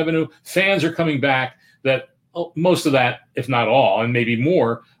national revenue, fans are coming back, that most of that, if not all, and maybe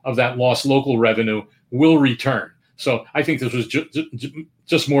more of that lost local revenue will return. So I think this was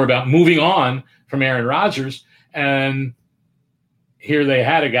just more about moving on from Aaron Rodgers. And here they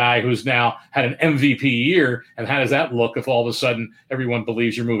had a guy who's now had an MVP year. And how does that look if all of a sudden everyone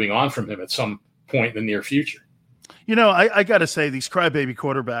believes you're moving on from him at some point in the near future? You know, I got to say, these crybaby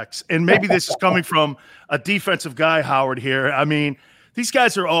quarterbacks, and maybe this is coming from a defensive guy, Howard, here. I mean, these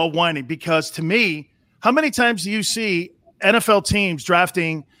guys are all whining, because to me, how many times do you see NFL teams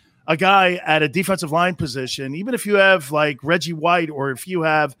drafting a guy at a defensive line position, even if you have like Reggie White or if you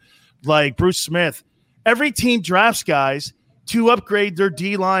have like Bruce Smith? Every team drafts guys to upgrade their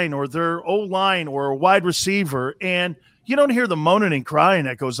D-line or their O-line or a wide receiver, and you don't hear the moaning and crying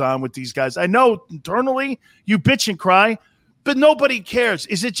that goes on with these guys. I know internally you bitch and cry, but nobody cares.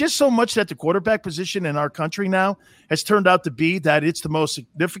 Is it just so much that the quarterback position in our country now has turned out to be that it's the most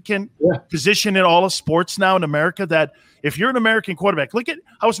significant position in all of sports now in America, that if you're an American quarterback,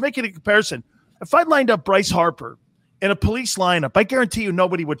 I was making a comparison. If I lined up Bryce Harper in a police lineup, I guarantee you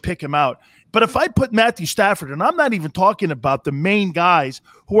nobody would pick him out. But if I put Matthew Stafford, and I'm not even talking about the main guys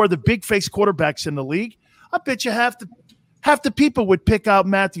who are the big face quarterbacks in the league, I bet you half the people would pick out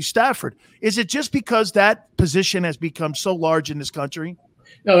Matthew Stafford. Is it just because that position has become so large in this country?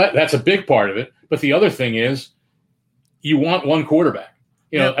 No, that's a big part of it. But the other thing is, you want one quarterback.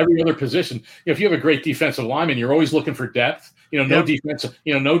 Every other position. If you have a great defensive lineman, you're always looking for depth. No defensive.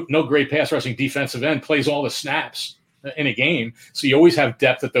 No great pass rushing defensive end plays all the snaps in a game. So you always have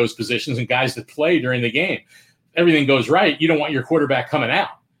depth at those positions and guys that play during the game. Everything goes right. You don't want your quarterback coming out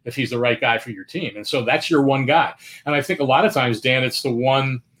if he's the right guy for your team. And so that's your one guy. And I think a lot of times, Dan, it's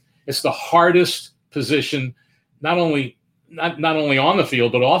the hardest position, not only on the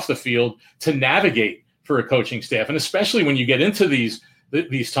field, but off the field, to navigate for a coaching staff. And especially when you get into these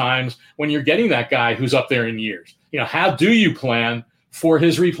times when you're getting that guy who's up there in years. How do you plan for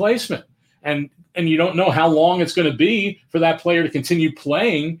his replacement? And you don't know how long it's going to be for that player to continue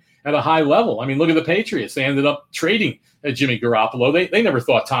playing at a high level. I mean, look at the Patriots. They ended up trading Jimmy Garoppolo. They never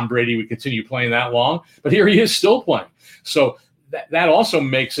thought Tom Brady would continue playing that long, but here he is still playing. So that also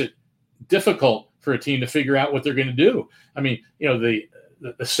makes it difficult for a team to figure out what they're going to do. I mean, the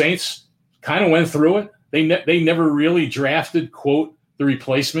Saints kind of went through it. They never really drafted, quote, the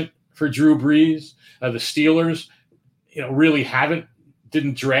replacement for Drew Brees. The Steelers, really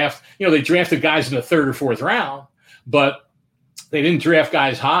didn't draft. They drafted guys in the third or fourth round, but they didn't draft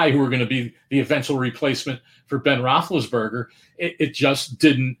guys high who were going to be the eventual replacement for Ben Roethlisberger. It just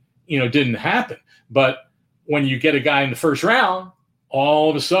didn't happen. But when you get a guy in the first round, all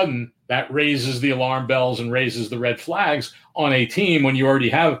of a sudden that raises the alarm bells and raises the red flags on a team when you already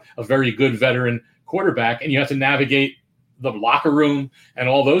have a very good veteran quarterback and you have to navigate the locker room and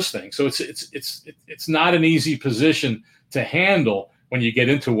all those things. So it's not an easy position to handle when you get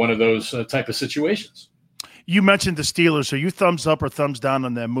into one of those type of situations. You mentioned the Steelers. Are you thumbs up or thumbs down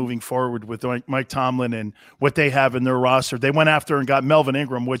on them moving forward with Mike Tomlin and what they have in their roster? They went after and got Melvin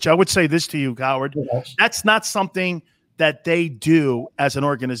Ingram, which I would say this to you, Howard. Yes. That's not something that they do as an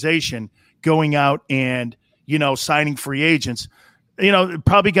organization, going out and, signing free agents.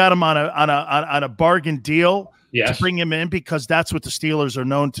 Probably got him on a bargain deal to bring him in, because that's what the Steelers are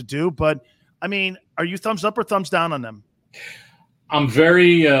known to do. But, I mean, are you thumbs up or thumbs down on them? I'm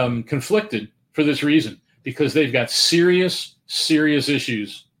very conflicted for this reason, because they've got serious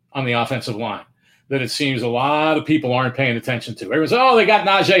issues on the offensive line that it seems a lot of people aren't paying attention to. Everyone's, they got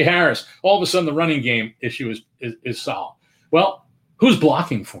Najee Harris. All of a sudden, the running game issue is solved. Well, who's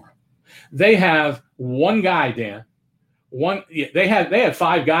blocking for him? They have one guy, Dan. They had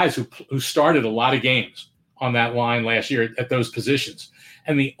five guys who started a lot of games on that line last year at those positions.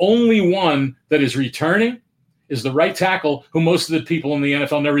 And the only one that is returning is the right tackle, who most of the people in the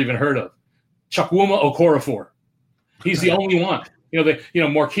NFL never even heard of, Chukwuma Okorafor. He's the only one.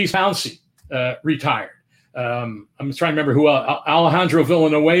 Marquise Pouncey retired. I'm trying to remember who else. Alejandro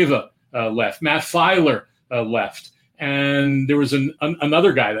Villanueva left. Matt Filer left. And there was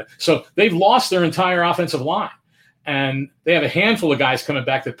another guy. So they've lost their entire offensive line. And they have a handful of guys coming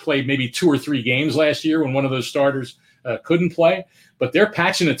back that played maybe 2 or 3 games last year when one of those starters couldn't play. But they're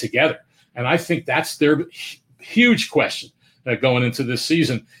patching it together. And I think that's their huge question. going into this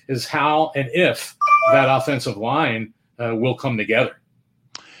season is how and if that offensive line will come together.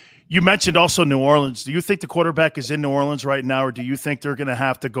 You mentioned also New Orleans. Do you think the quarterback is in New Orleans right now, or do you think they're going to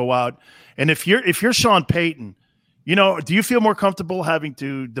have to go out? And if you're Sean Payton, do you feel more comfortable having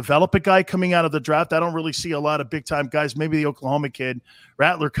to develop a guy coming out of the draft? I don't really see a lot of big-time guys, maybe the Oklahoma kid,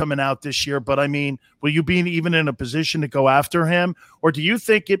 Rattler, coming out this year. But, I mean, will you be even in a position to go after him? Or do you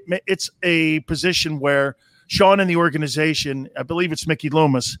think it's a position where Sean and the organization, I believe it's Mickey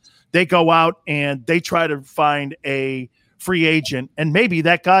Loomis, they go out and they try to find a free agent, and maybe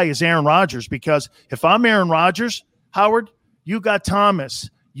that guy is Aaron Rodgers? Because if I'm Aaron Rodgers, Howard, you got Thomas,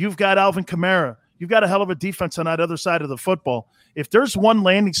 you've got Alvin Kamara, you've got a hell of a defense on that other side of the football. If there's one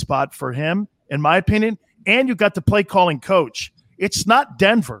landing spot for him, in my opinion, and you got the play calling coach, it's not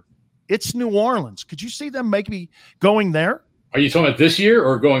Denver, it's New Orleans. Could you see them maybe going there? Are you talking about this year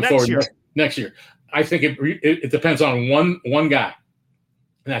or going forward year? Next year? I think it depends on one guy,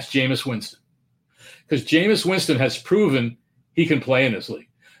 and that's Jameis Winston. Because Jameis Winston has proven he can play in this league.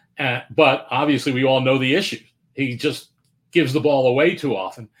 But obviously we all know the issue. He just gives the ball away too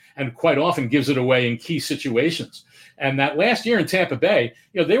often, and quite often gives it away in key situations. And that last year in Tampa Bay,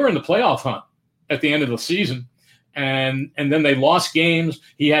 they were in the playoff hunt at the end of the season, and then they lost games.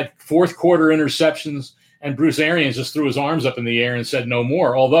 He had fourth quarter interceptions, and Bruce Arians just threw his arms up in the air and said no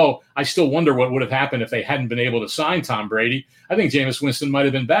more. Although I still wonder what would have happened if they hadn't been able to sign Tom Brady. I think Jameis Winston might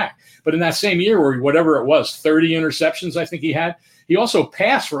have been back. But in that same year, where whatever it was, 30 interceptions I think he had, he also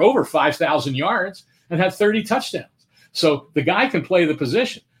passed for over 5,000 yards and had 30 touchdowns. So the guy can play the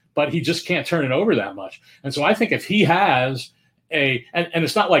position, but he just can't turn it over that much. And so I think if he has and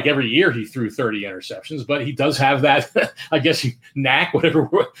it's not like every year he threw 30 interceptions, but he does have that, I guess, knack, whatever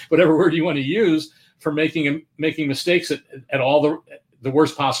word you want to use, for making mistakes at all the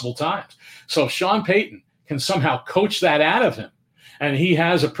worst possible times. So if Sean Payton can somehow coach that out of him, and he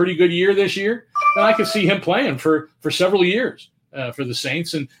has a pretty good year this year, then I could see him playing for several years for the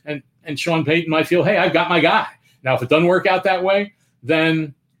Saints, and Sean Payton might feel, hey, I've got my guy. Now, if it doesn't work out that way,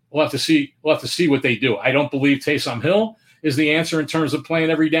 then we'll have to see what they do. I don't believe Taysom Hill is the answer in terms of playing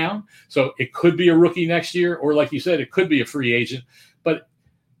every down. So it could be a rookie next year, or like you said, it could be a free agent. But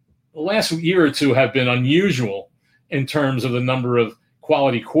the last year or two have been unusual in terms of the number of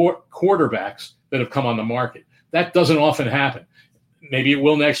quality quarterbacks that have come on the market. That doesn't often happen. Maybe it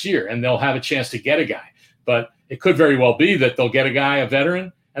will next year, and they'll have a chance to get a guy. But it could very well be that they'll get a guy, a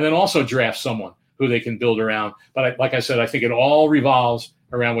veteran, and then also draft someone who they can build around. But like I said, I think it all revolves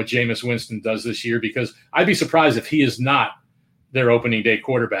around what Jameis Winston does this year, because I'd be surprised if he is not their opening day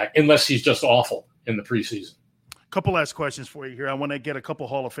quarterback, unless he's just awful in the preseason. Couple last questions for you here. I want to get a couple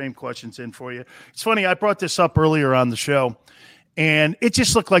Hall of Fame questions in for you. It's funny, I brought this up earlier on the show, and it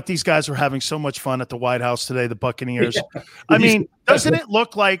just looked like these guys were having so much fun at the White House today, the Buccaneers. Yeah. I mean, doesn't it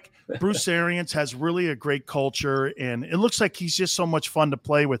look like Bruce Arians has really a great culture, and it looks like he's just so much fun to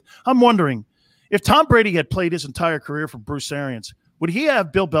play with? I'm wondering, if Tom Brady had played his entire career for Bruce Arians, would he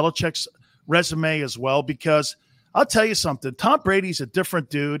have Bill Belichick's resume as well? Because I'll tell you something, Tom Brady's a different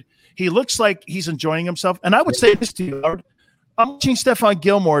dude. He looks like he's enjoying himself. And I would say this to you, Howard. I'm watching Stephon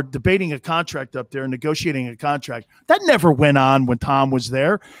Gilmore debating a contract up there, negotiating a contract. That never went on when Tom was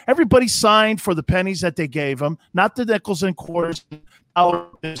there. Everybody signed for the pennies that they gave him, not the nickels and quarters. But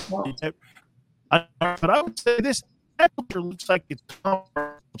I would say this, that culture looks like it's Tom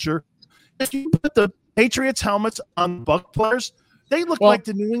culture. If you put the Patriots helmets on the Buck players, they look like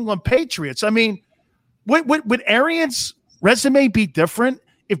the New England Patriots. I mean, would Arians' resume be different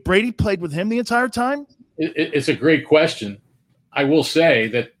if Brady played with him the entire time? It's a great question. I will say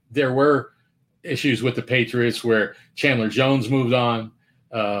that there were issues with the Patriots where Chandler Jones moved on.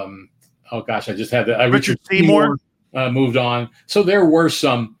 I just had that. Richard Seymour moved on. So there were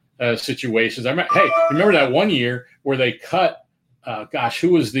some situations. Remember that one year where they cut, who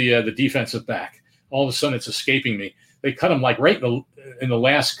was the defensive back? All of a sudden it's escaping me. They cut him like right in the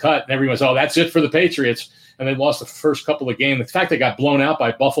last cut, and everyone's, that's it for the Patriots. And they lost the first couple of games. In fact, they got blown out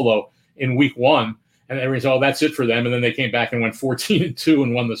by Buffalo in week 1. And everyone's, that's it for them. And then they came back and went 14-2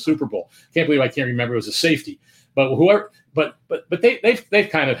 and won the Super Bowl. Can't believe I can't remember. It was a safety. But they've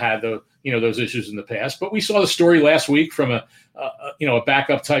kind of had those issues in the past. But we saw the story last week from a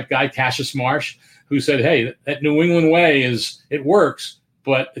backup type guy, Cassius Marsh, who said, hey, that New England way it works,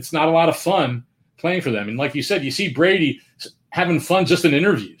 but it's not a lot of fun playing for them. And like you said, you see Brady having fun just in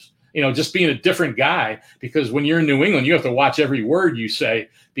interviews, just being a different guy, because when you're in New England, you have to watch every word you say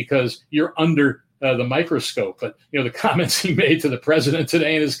because you're under the microscope. But the comments he made to the president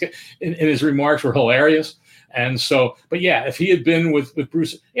today in his remarks were hilarious. And so, but yeah, if he had been with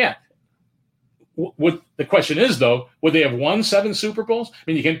Bruce, what the question is, though, would they have won 7 Super Bowls?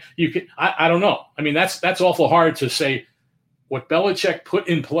 I mean, I don't know. I mean, that's awful hard to say. What Belichick put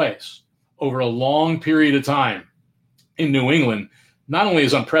in place over a long period of time in New England not only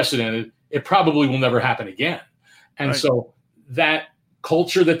is unprecedented, it probably will never happen again. And so that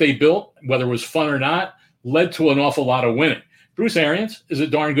culture that they built, whether it was fun or not, led to an awful lot of winning. Bruce Arians is a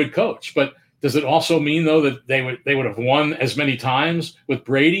darn good coach, but does it also mean, though, that they would have won as many times with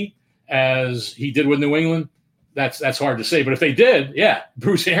Brady as he did with New England? That's hard to say. But if they did, yeah,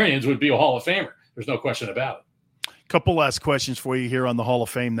 Bruce Arians would be a Hall of Famer. There's no question about it. Couple last questions for you here on the Hall of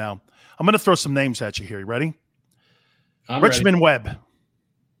Fame now. I'm going to throw some names at you here. You ready? I'm Richmond ready. Webb.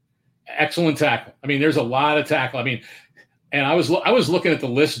 Excellent tackle. I mean, there's a lot of tackle. I mean, and I was looking at the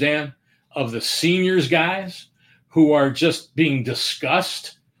list, Dan, of the seniors guys who are just being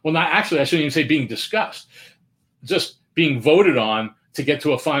discussed. Well, not actually, I shouldn't even say being discussed, just being voted on to get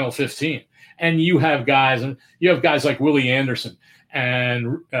to a final 15. And you have guys like Willie Anderson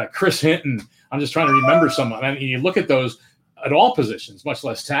and Chris Hinton. I'm just trying to remember someone. And you look at those at all positions, much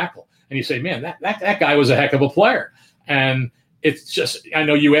less tackle, and you say, man, that guy was a heck of a player. And it's just, I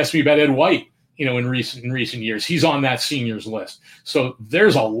know you asked me about Ed White, in recent years. He's on that seniors list. So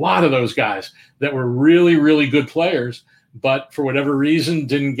there's a lot of those guys that were really, really good players, but for whatever reason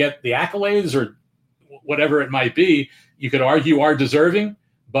didn't get the accolades or whatever it might be. You could argue are deserving,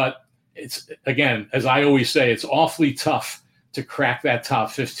 but it's, again, as I always say, it's awfully tough to crack that top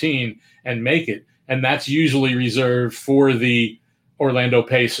 15 and make it. And that's usually reserved for the Orlando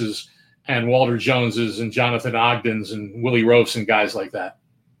Paces and Walter Joneses and Jonathan Ogdens and Willie Roafs and guys like that.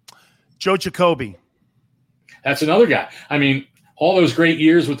 Joe Jacoby. That's another guy. I mean, all those great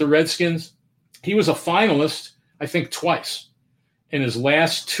years with the Redskins, he was a finalist, I think, twice in his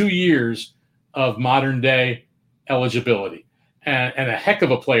last 2 years of modern day eligibility. And a heck of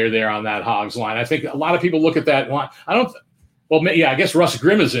a player there on that Hogs line. I think a lot of people look at that line. I guess Russ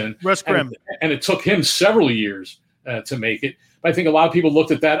Grimm is in. Russ Grimm. And it took him several years to make it. But I think a lot of people looked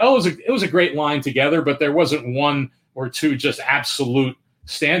at that. It was a great line together, but there wasn't one or two just absolute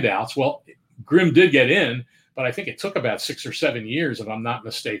standouts. Well, Grimm did get in, but I think it took about 6 or 7 years, if I'm not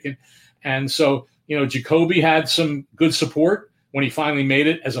mistaken. And so, Jacoby had some good support when he finally made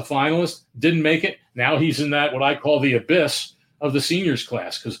it as a finalist, didn't make it. Now he's in that, what I call the abyss of the seniors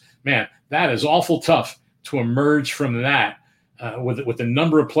class. Because, man, that is awful tough to emerge from that with the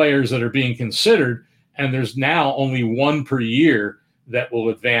number of players that are being considered. And there's now only one per year that will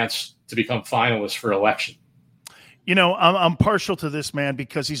advance to become finalists for election. I'm partial to this man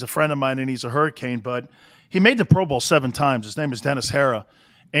because he's a friend of mine and he's a Hurricane, but he made the Pro Bowl 7 times. His name is Dennis Hara.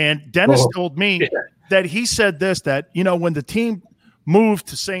 And Dennis told me that he said this, that, when the team moved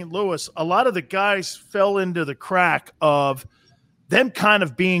to St. Louis, a lot of the guys fell into the crack of them kind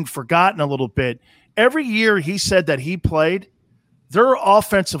of being forgotten a little bit. Every year he said that he played, their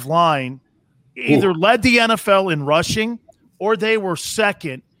offensive line either led the NFL in rushing or they were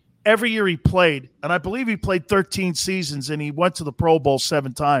second every year he played. And I believe he played 13 seasons and he went to the Pro Bowl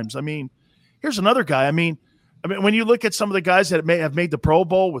 7 times. I mean, here's another guy. I mean, when you look at some of the guys that may have made the Pro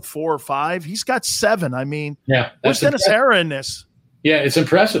Bowl with 4 or 5, he's got 7. I mean, where's Dennis Hara in this? Yeah, it's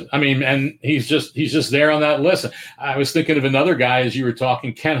impressive. I mean, and he's just there on that list. I was thinking of another guy as you were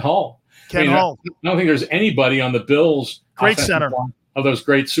talking, Ken Hull. Hull. I don't think there's anybody on the Bills great center of those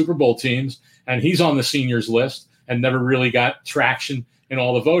great Super Bowl teams, and he's on the seniors list and never really got traction in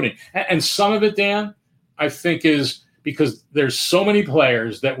all the voting. And some of it, Dan, I think is because there's so many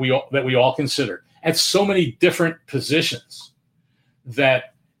players that we all consider at so many different positions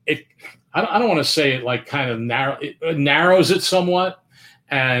that I don't want to say it like kind of narrows it somewhat,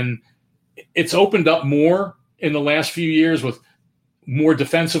 and it's opened up more in the last few years with more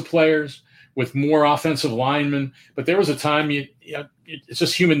defensive players, with more offensive linemen. But there was a time it's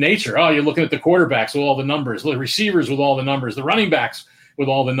just human nature. Oh, you're looking at the quarterbacks with all the numbers, the receivers with all the numbers, the running backs with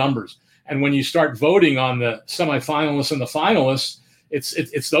all the numbers. And when you start voting on the semifinalists and the finalists,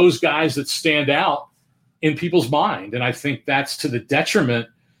 it's those guys that stand out in people's mind. And I think that's to the detriment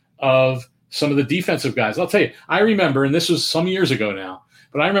of some of the defensive guys. I'll tell you, I remember, and this was some years ago now,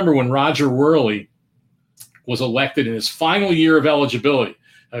 but I remember when Roger Worley was elected in his final year of eligibility,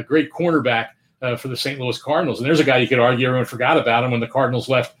 a great cornerback for the St. Louis Cardinals. And there's a guy you could argue everyone forgot about him when the Cardinals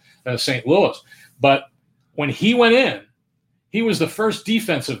left St. Louis. But when he went in, he was the first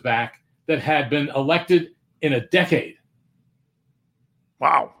defensive back that had been elected in a decade.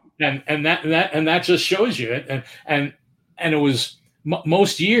 Wow. And that just shows you it. And it was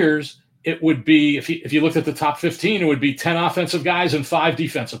most years it would be, if you looked at the top 15, it would be 10 offensive guys and 5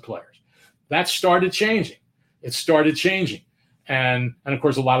 defensive players. That started changing. It started changing. And of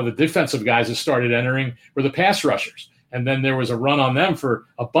course, a lot of the defensive guys that started entering were the pass rushers. And then there was a run on them for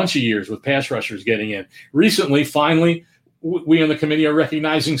a bunch of years with pass rushers getting in. Recently, finally, we on the committee are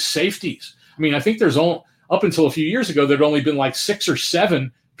recognizing safeties. I mean, I think there's only, up until a few years ago, there'd only been like 6 or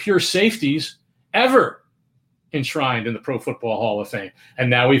 7 pure safeties ever enshrined in the Pro Football Hall of Fame. And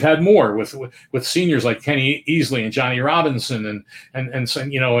now we've had more with seniors like Kenny Easley and Johnny Robinson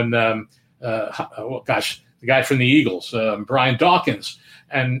the guy from the Eagles, Brian Dawkins,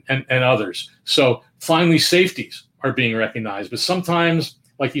 and others. So finally, safeties are being recognized. But sometimes,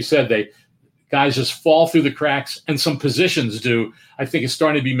 like you said, guys just fall through the cracks, and some positions do. I think it's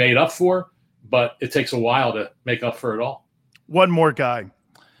starting to be made up for, but it takes a while to make up for it all. One more guy.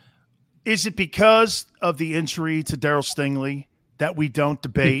 Is it because of the injury to Darryl Stingley that we don't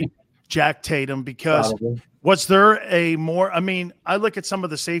debate Jack Tatum? Because Probably. Was there a more – I mean, I look at some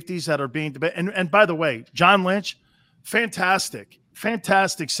of the safeties that are being debated. And by the way, John Lynch, fantastic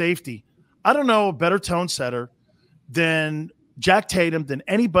safety. I don't know a better tone setter than Jack Tatum, than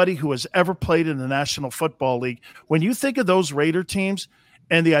anybody who has ever played in the National Football League. When you think of those Raider teams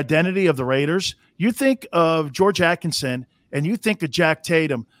and the identity of the Raiders, you think of George Atkinson and you think of Jack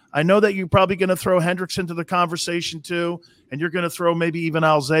Tatum. I know that you're probably going to throw Hendricks into the conversation too, and you're going to throw maybe even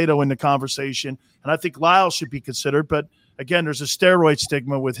Alzado in the conversation. And I think Lyle should be considered. But, again, there's a steroid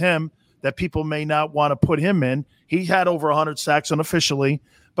stigma with him that people may not want to put him in. He had over 100 sacks unofficially.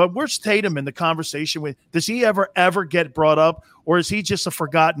 But where's Tatum in the conversation? Does he ever get brought up, or is he just a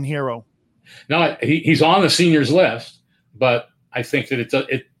forgotten hero? No, he's on the seniors list, but I think that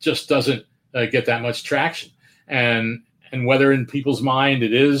it just doesn't get that much traction. And whether in people's mind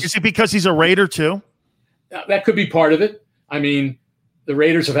it is. Is it because he's a Raider too? That could be part of it. I mean, the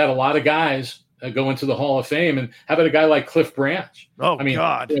Raiders have had a lot of guys go into the Hall of Fame. And how about a guy like Cliff Branch? Oh, I mean,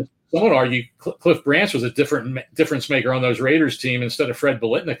 God. Some would argue Cliff Branch was a difference maker on those Raiders team instead of Fred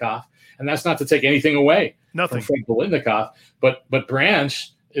Biletnikoff. And that's not to take anything away from Fred Biletnikoff. But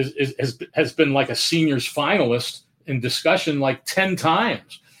Branch has been like a seniors finalist in discussion like 10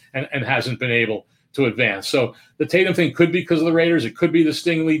 times and hasn't been able to advance. So the Tatum thing could be because of the Raiders. It could be the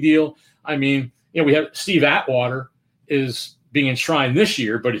Stingley deal. I mean, we have Steve Atwater is being enshrined this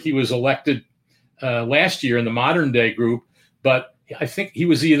year, but he was elected last year in the modern day group. But I think he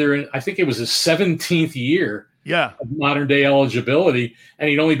was I think it was his 17th year of modern day eligibility, and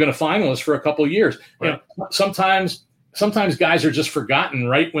he'd only been a finalist for a couple of years. Right. Sometimes guys are just forgotten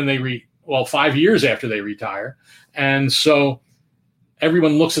right when 5 years after they retire. And so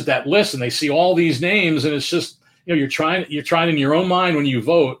everyone looks at that list and they see all these names, and it's just, you're trying in your own mind when you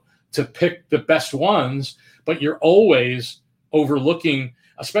vote to pick the best ones, but you're always overlooking,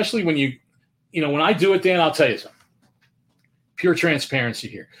 especially when when I do it, Dan, I'll tell you something. Pure transparency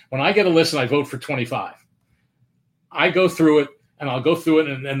here. When I get a list and I vote for 25, I go through it and I'll go through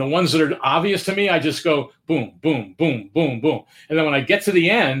it. And the ones that are obvious to me, I just go boom, boom, boom, boom, boom. And then when I get to the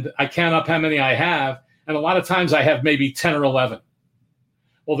end, I count up how many I have. And a lot of times I have maybe 10 or 11.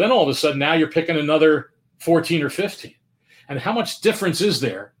 Well, then all of a sudden now you're picking another 14 or 15. And how much difference is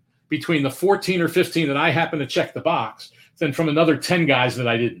there between the 14 or 15 that I happen to check the box than from another 10 guys that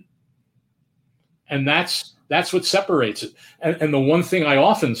I didn't? And that's what separates it. And the one thing I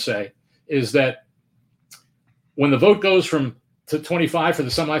often say is that when the vote goes to 25 for the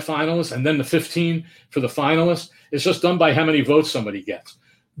semifinalists and then the 15 for the finalists, it's just done by how many votes somebody gets.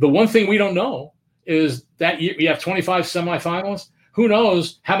 The one thing we don't know is that you have 25 semifinalists. Who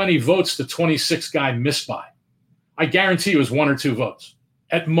knows how many votes the 26th guy missed by? I guarantee it was 1 or 2 votes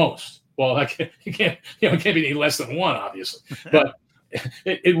at most. Well, it can't be any less than 1, obviously, but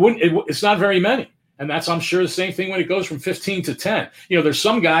it's not very many. And that's, I'm sure, the same thing when it goes from 15 to 10. There's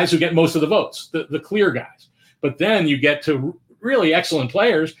some guys who get most of the votes, the clear guys. But then you get to really excellent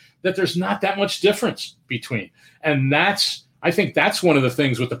players that there's not that much difference between. And I think that's one of the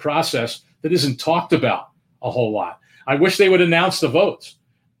things with the process that isn't talked about a whole lot. I wish they would announce the votes.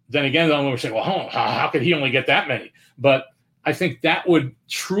 Then again, they would say, well, how could he only get that many? But I think that would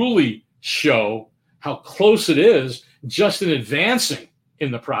truly show how close it is just in advancing in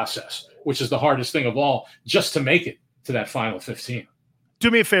the process, which is the hardest thing of all, just to make it to that final 15.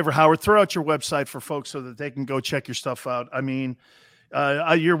 Do me a favor, Howard. Throw out your website for folks so that they can go check your stuff out. I mean,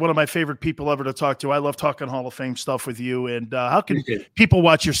 you're one of my favorite people ever to talk to. I love talking Hall of Fame stuff with you. And how can people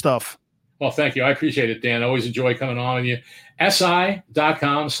watch your stuff? Well, thank you. I appreciate it, Dan. I always enjoy coming on with you.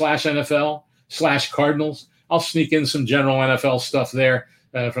 si.com/NFL/Cardinals. I'll sneak in some general NFL stuff there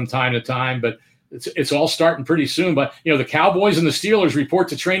from time to time, but it's all starting pretty soon. But, the Cowboys and the Steelers report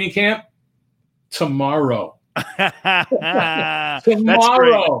to training camp tomorrow. Tomorrow. That's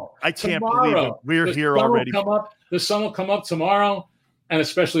great. I can't believe it. We're here already. Come up the sun will come up tomorrow, and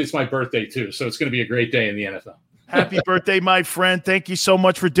especially it's my birthday too. So it's going to be a great day in the NFL. Happy birthday, my friend. Thank you so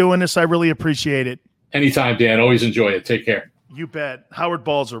much for doing this. I really appreciate it. Anytime, Dan. Always enjoy it. Take care. You bet. Howard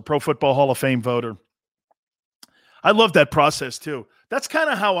Balzer, Pro Football Hall of Fame voter. I love that process too. That's kind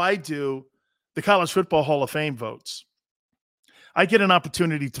of how I do the College Football Hall of Fame votes. I get an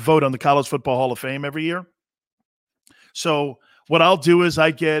opportunity to vote on the College Football Hall of Fame every year. So what I'll do is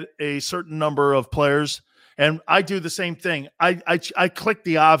I get a certain number of players, and I do the same thing. I click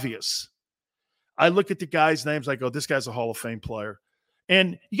the obvious. I look at the guys' names. I go, this guy's a Hall of Fame player.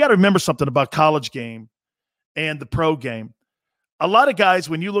 And you got to remember something about college game and the pro game. A lot of guys,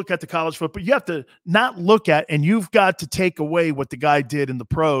 when you look at the college football, you have to not look at, and you've got to take away what the guy did in the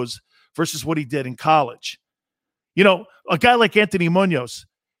pros versus what he did in college. You know, a guy like Anthony Munoz,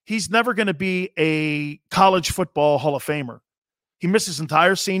 he's never going to be a college football Hall of Famer. He missed his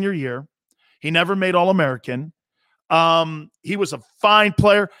entire senior year. He never made All-American. He was a fine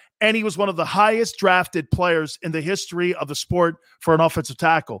player, and he was one of the highest drafted players in the history of the sport for an offensive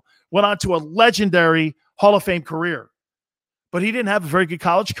tackle. Went on to a legendary Hall of Fame career, but he didn't have a very good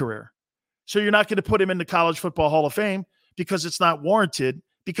college career. So you're not going to put him in the College Football Hall of Fame because it's not warranted,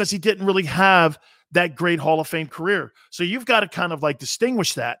 because he didn't really have that great Hall of Fame career. So you've got to kind of like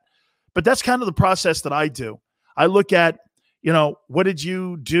distinguish that. But that's kind of the process that I do. I look at, you know, what did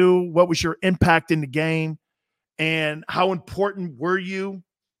you do? What was your impact in the game? And how important were you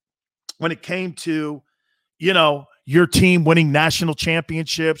when it came to, you know, your team winning national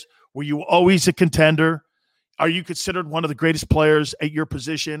championships? Were you always a contender? Are you considered one of the greatest players at your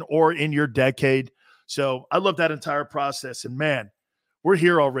position or in your decade? So I love that entire process. And man, we're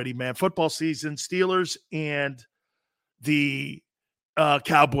here already, man. Football season, Steelers and the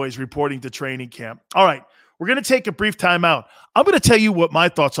Cowboys reporting to training camp. All right, we're going to take a brief timeout. I'm going to tell you what my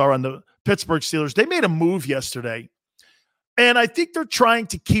thoughts are on the Pittsburgh Steelers. They made a move yesterday, and I think they're trying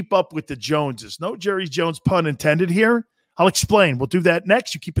to keep up with the Joneses. No Jerry Jones pun intended here. I'll explain. We'll do that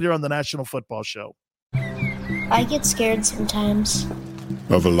next. You keep it here on the National Football Show. I get scared sometimes.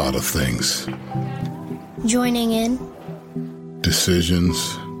 Of a lot of things. Joining in.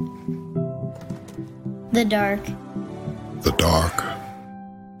 Decisions. The dark. The dark.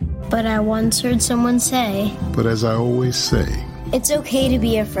 But I once heard someone say, But as I always say, it's okay to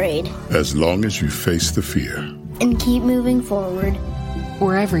be afraid. As long as you face the fear. And keep moving forward.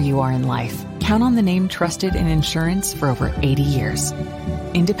 Wherever you are in life, count on the name trusted in insurance for over 80 years.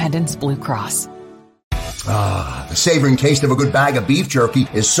 Independence Blue Cross. The savoring taste of a good bag of beef jerky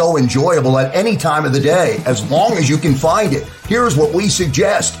is so enjoyable at any time of the day, as long as you can find it. Here's what we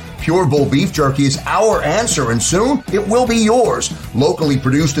suggest. Pure Bull Beef Jerky is our answer, and soon it will be yours. Locally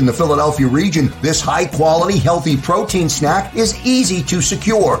produced in the Philadelphia region, this high-quality, healthy protein snack is easy to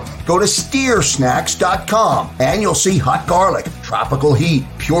secure. Go to steersnacks.com, and you'll see hot garlic, tropical heat,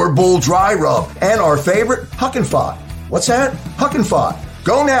 Pure Bull dry rub, and our favorite, Huck and Fod. What's that? Huck and Fod.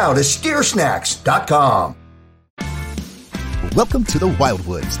 Go now to steersnacks.com. Welcome to the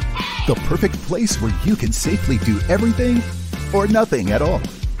Wildwoods, the perfect place where you can safely do everything or nothing at all.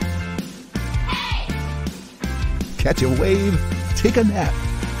 Catch a wave, take a nap,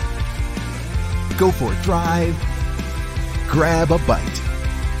 go for a drive, grab a bite.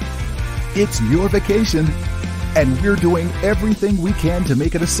 It's your vacation, and we're doing everything we can to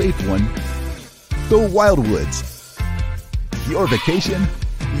make it a safe one. The Wildwoods. Your vacation,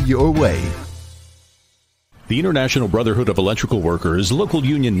 your way. The International Brotherhood of Electrical Workers, Local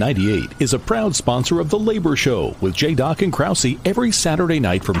Union 98, is a proud sponsor of The Labor Show with J. Doc and Krause every Saturday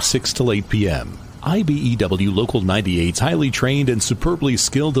night from 6 till 8 p.m. IBEW Local 98's highly trained and superbly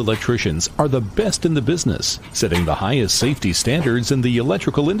skilled electricians are the best in the business, setting the highest safety standards in the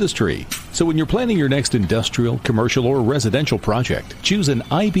electrical industry. So when you're planning your next industrial, commercial, or residential project, choose an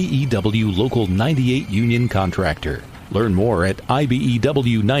IBEW Local 98 union contractor. Learn more at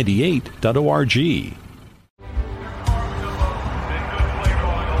IBEW98.org.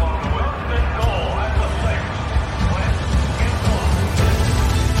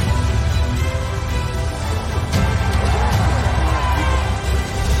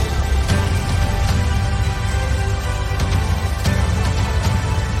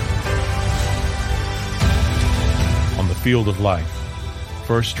 Field of life,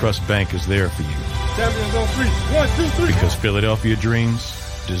 First Trust Bank is there for you. Champions on 3. 1, 2, 3. Because Philadelphia dreams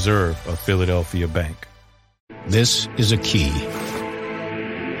deserve a Philadelphia bank. This is a key.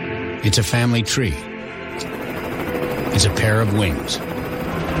 It's a family tree. It's a pair of wings.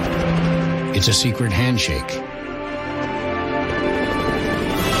 It's a secret handshake.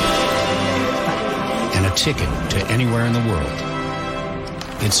 And a ticket to anywhere in the world.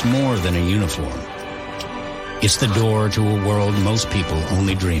 It's more than a uniform. It's the door to a world most people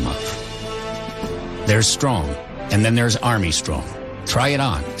only dream of. There's strong, and then there's Army Strong. Try it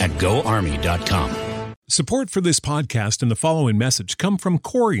on at GoArmy.com. Support for this podcast and the following message come from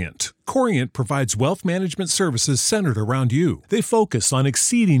Corient. Corient provides wealth management services centered around you. They focus on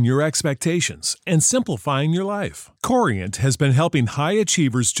exceeding your expectations and simplifying your life. Corient has been helping high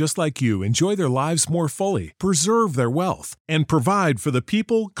achievers just like you enjoy their lives more fully, preserve their wealth, and provide for the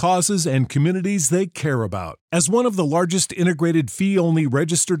people, causes, and communities they care about. As one of the largest integrated fee-only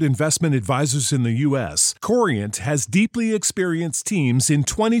registered investment advisors in the U.S., Corient has deeply experienced teams in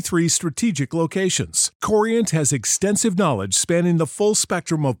 23 strategic locations. Corient has extensive knowledge spanning the full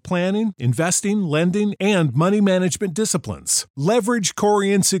spectrum of planning, investing, lending, and money management disciplines. Leverage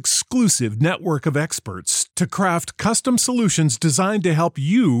Corient's exclusive network of experts to craft custom solutions designed to help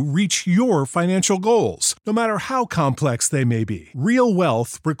you reach your financial goals, no matter how complex they may be. Real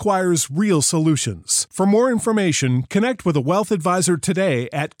wealth requires real solutions. For more information, connect with a wealth advisor today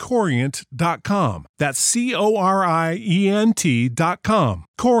at Corient.com. That's Corient.com.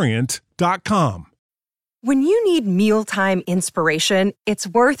 Corient.com. When you need mealtime inspiration, it's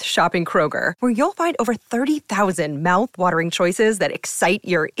worth shopping Kroger, where you'll find over 30,000 mouth-watering choices that excite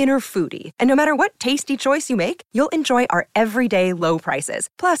your inner foodie. And no matter what tasty choice you make, you'll enjoy our everyday low prices,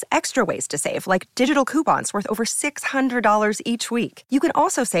 plus extra ways to save, like digital coupons worth over $600 each week. You can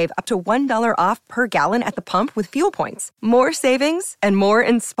also save up to $1 off per gallon at the pump with fuel points. More savings and more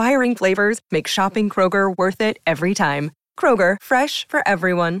inspiring flavors make shopping Kroger worth it every time. Kroger, fresh for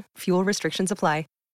everyone. Fuel restrictions apply.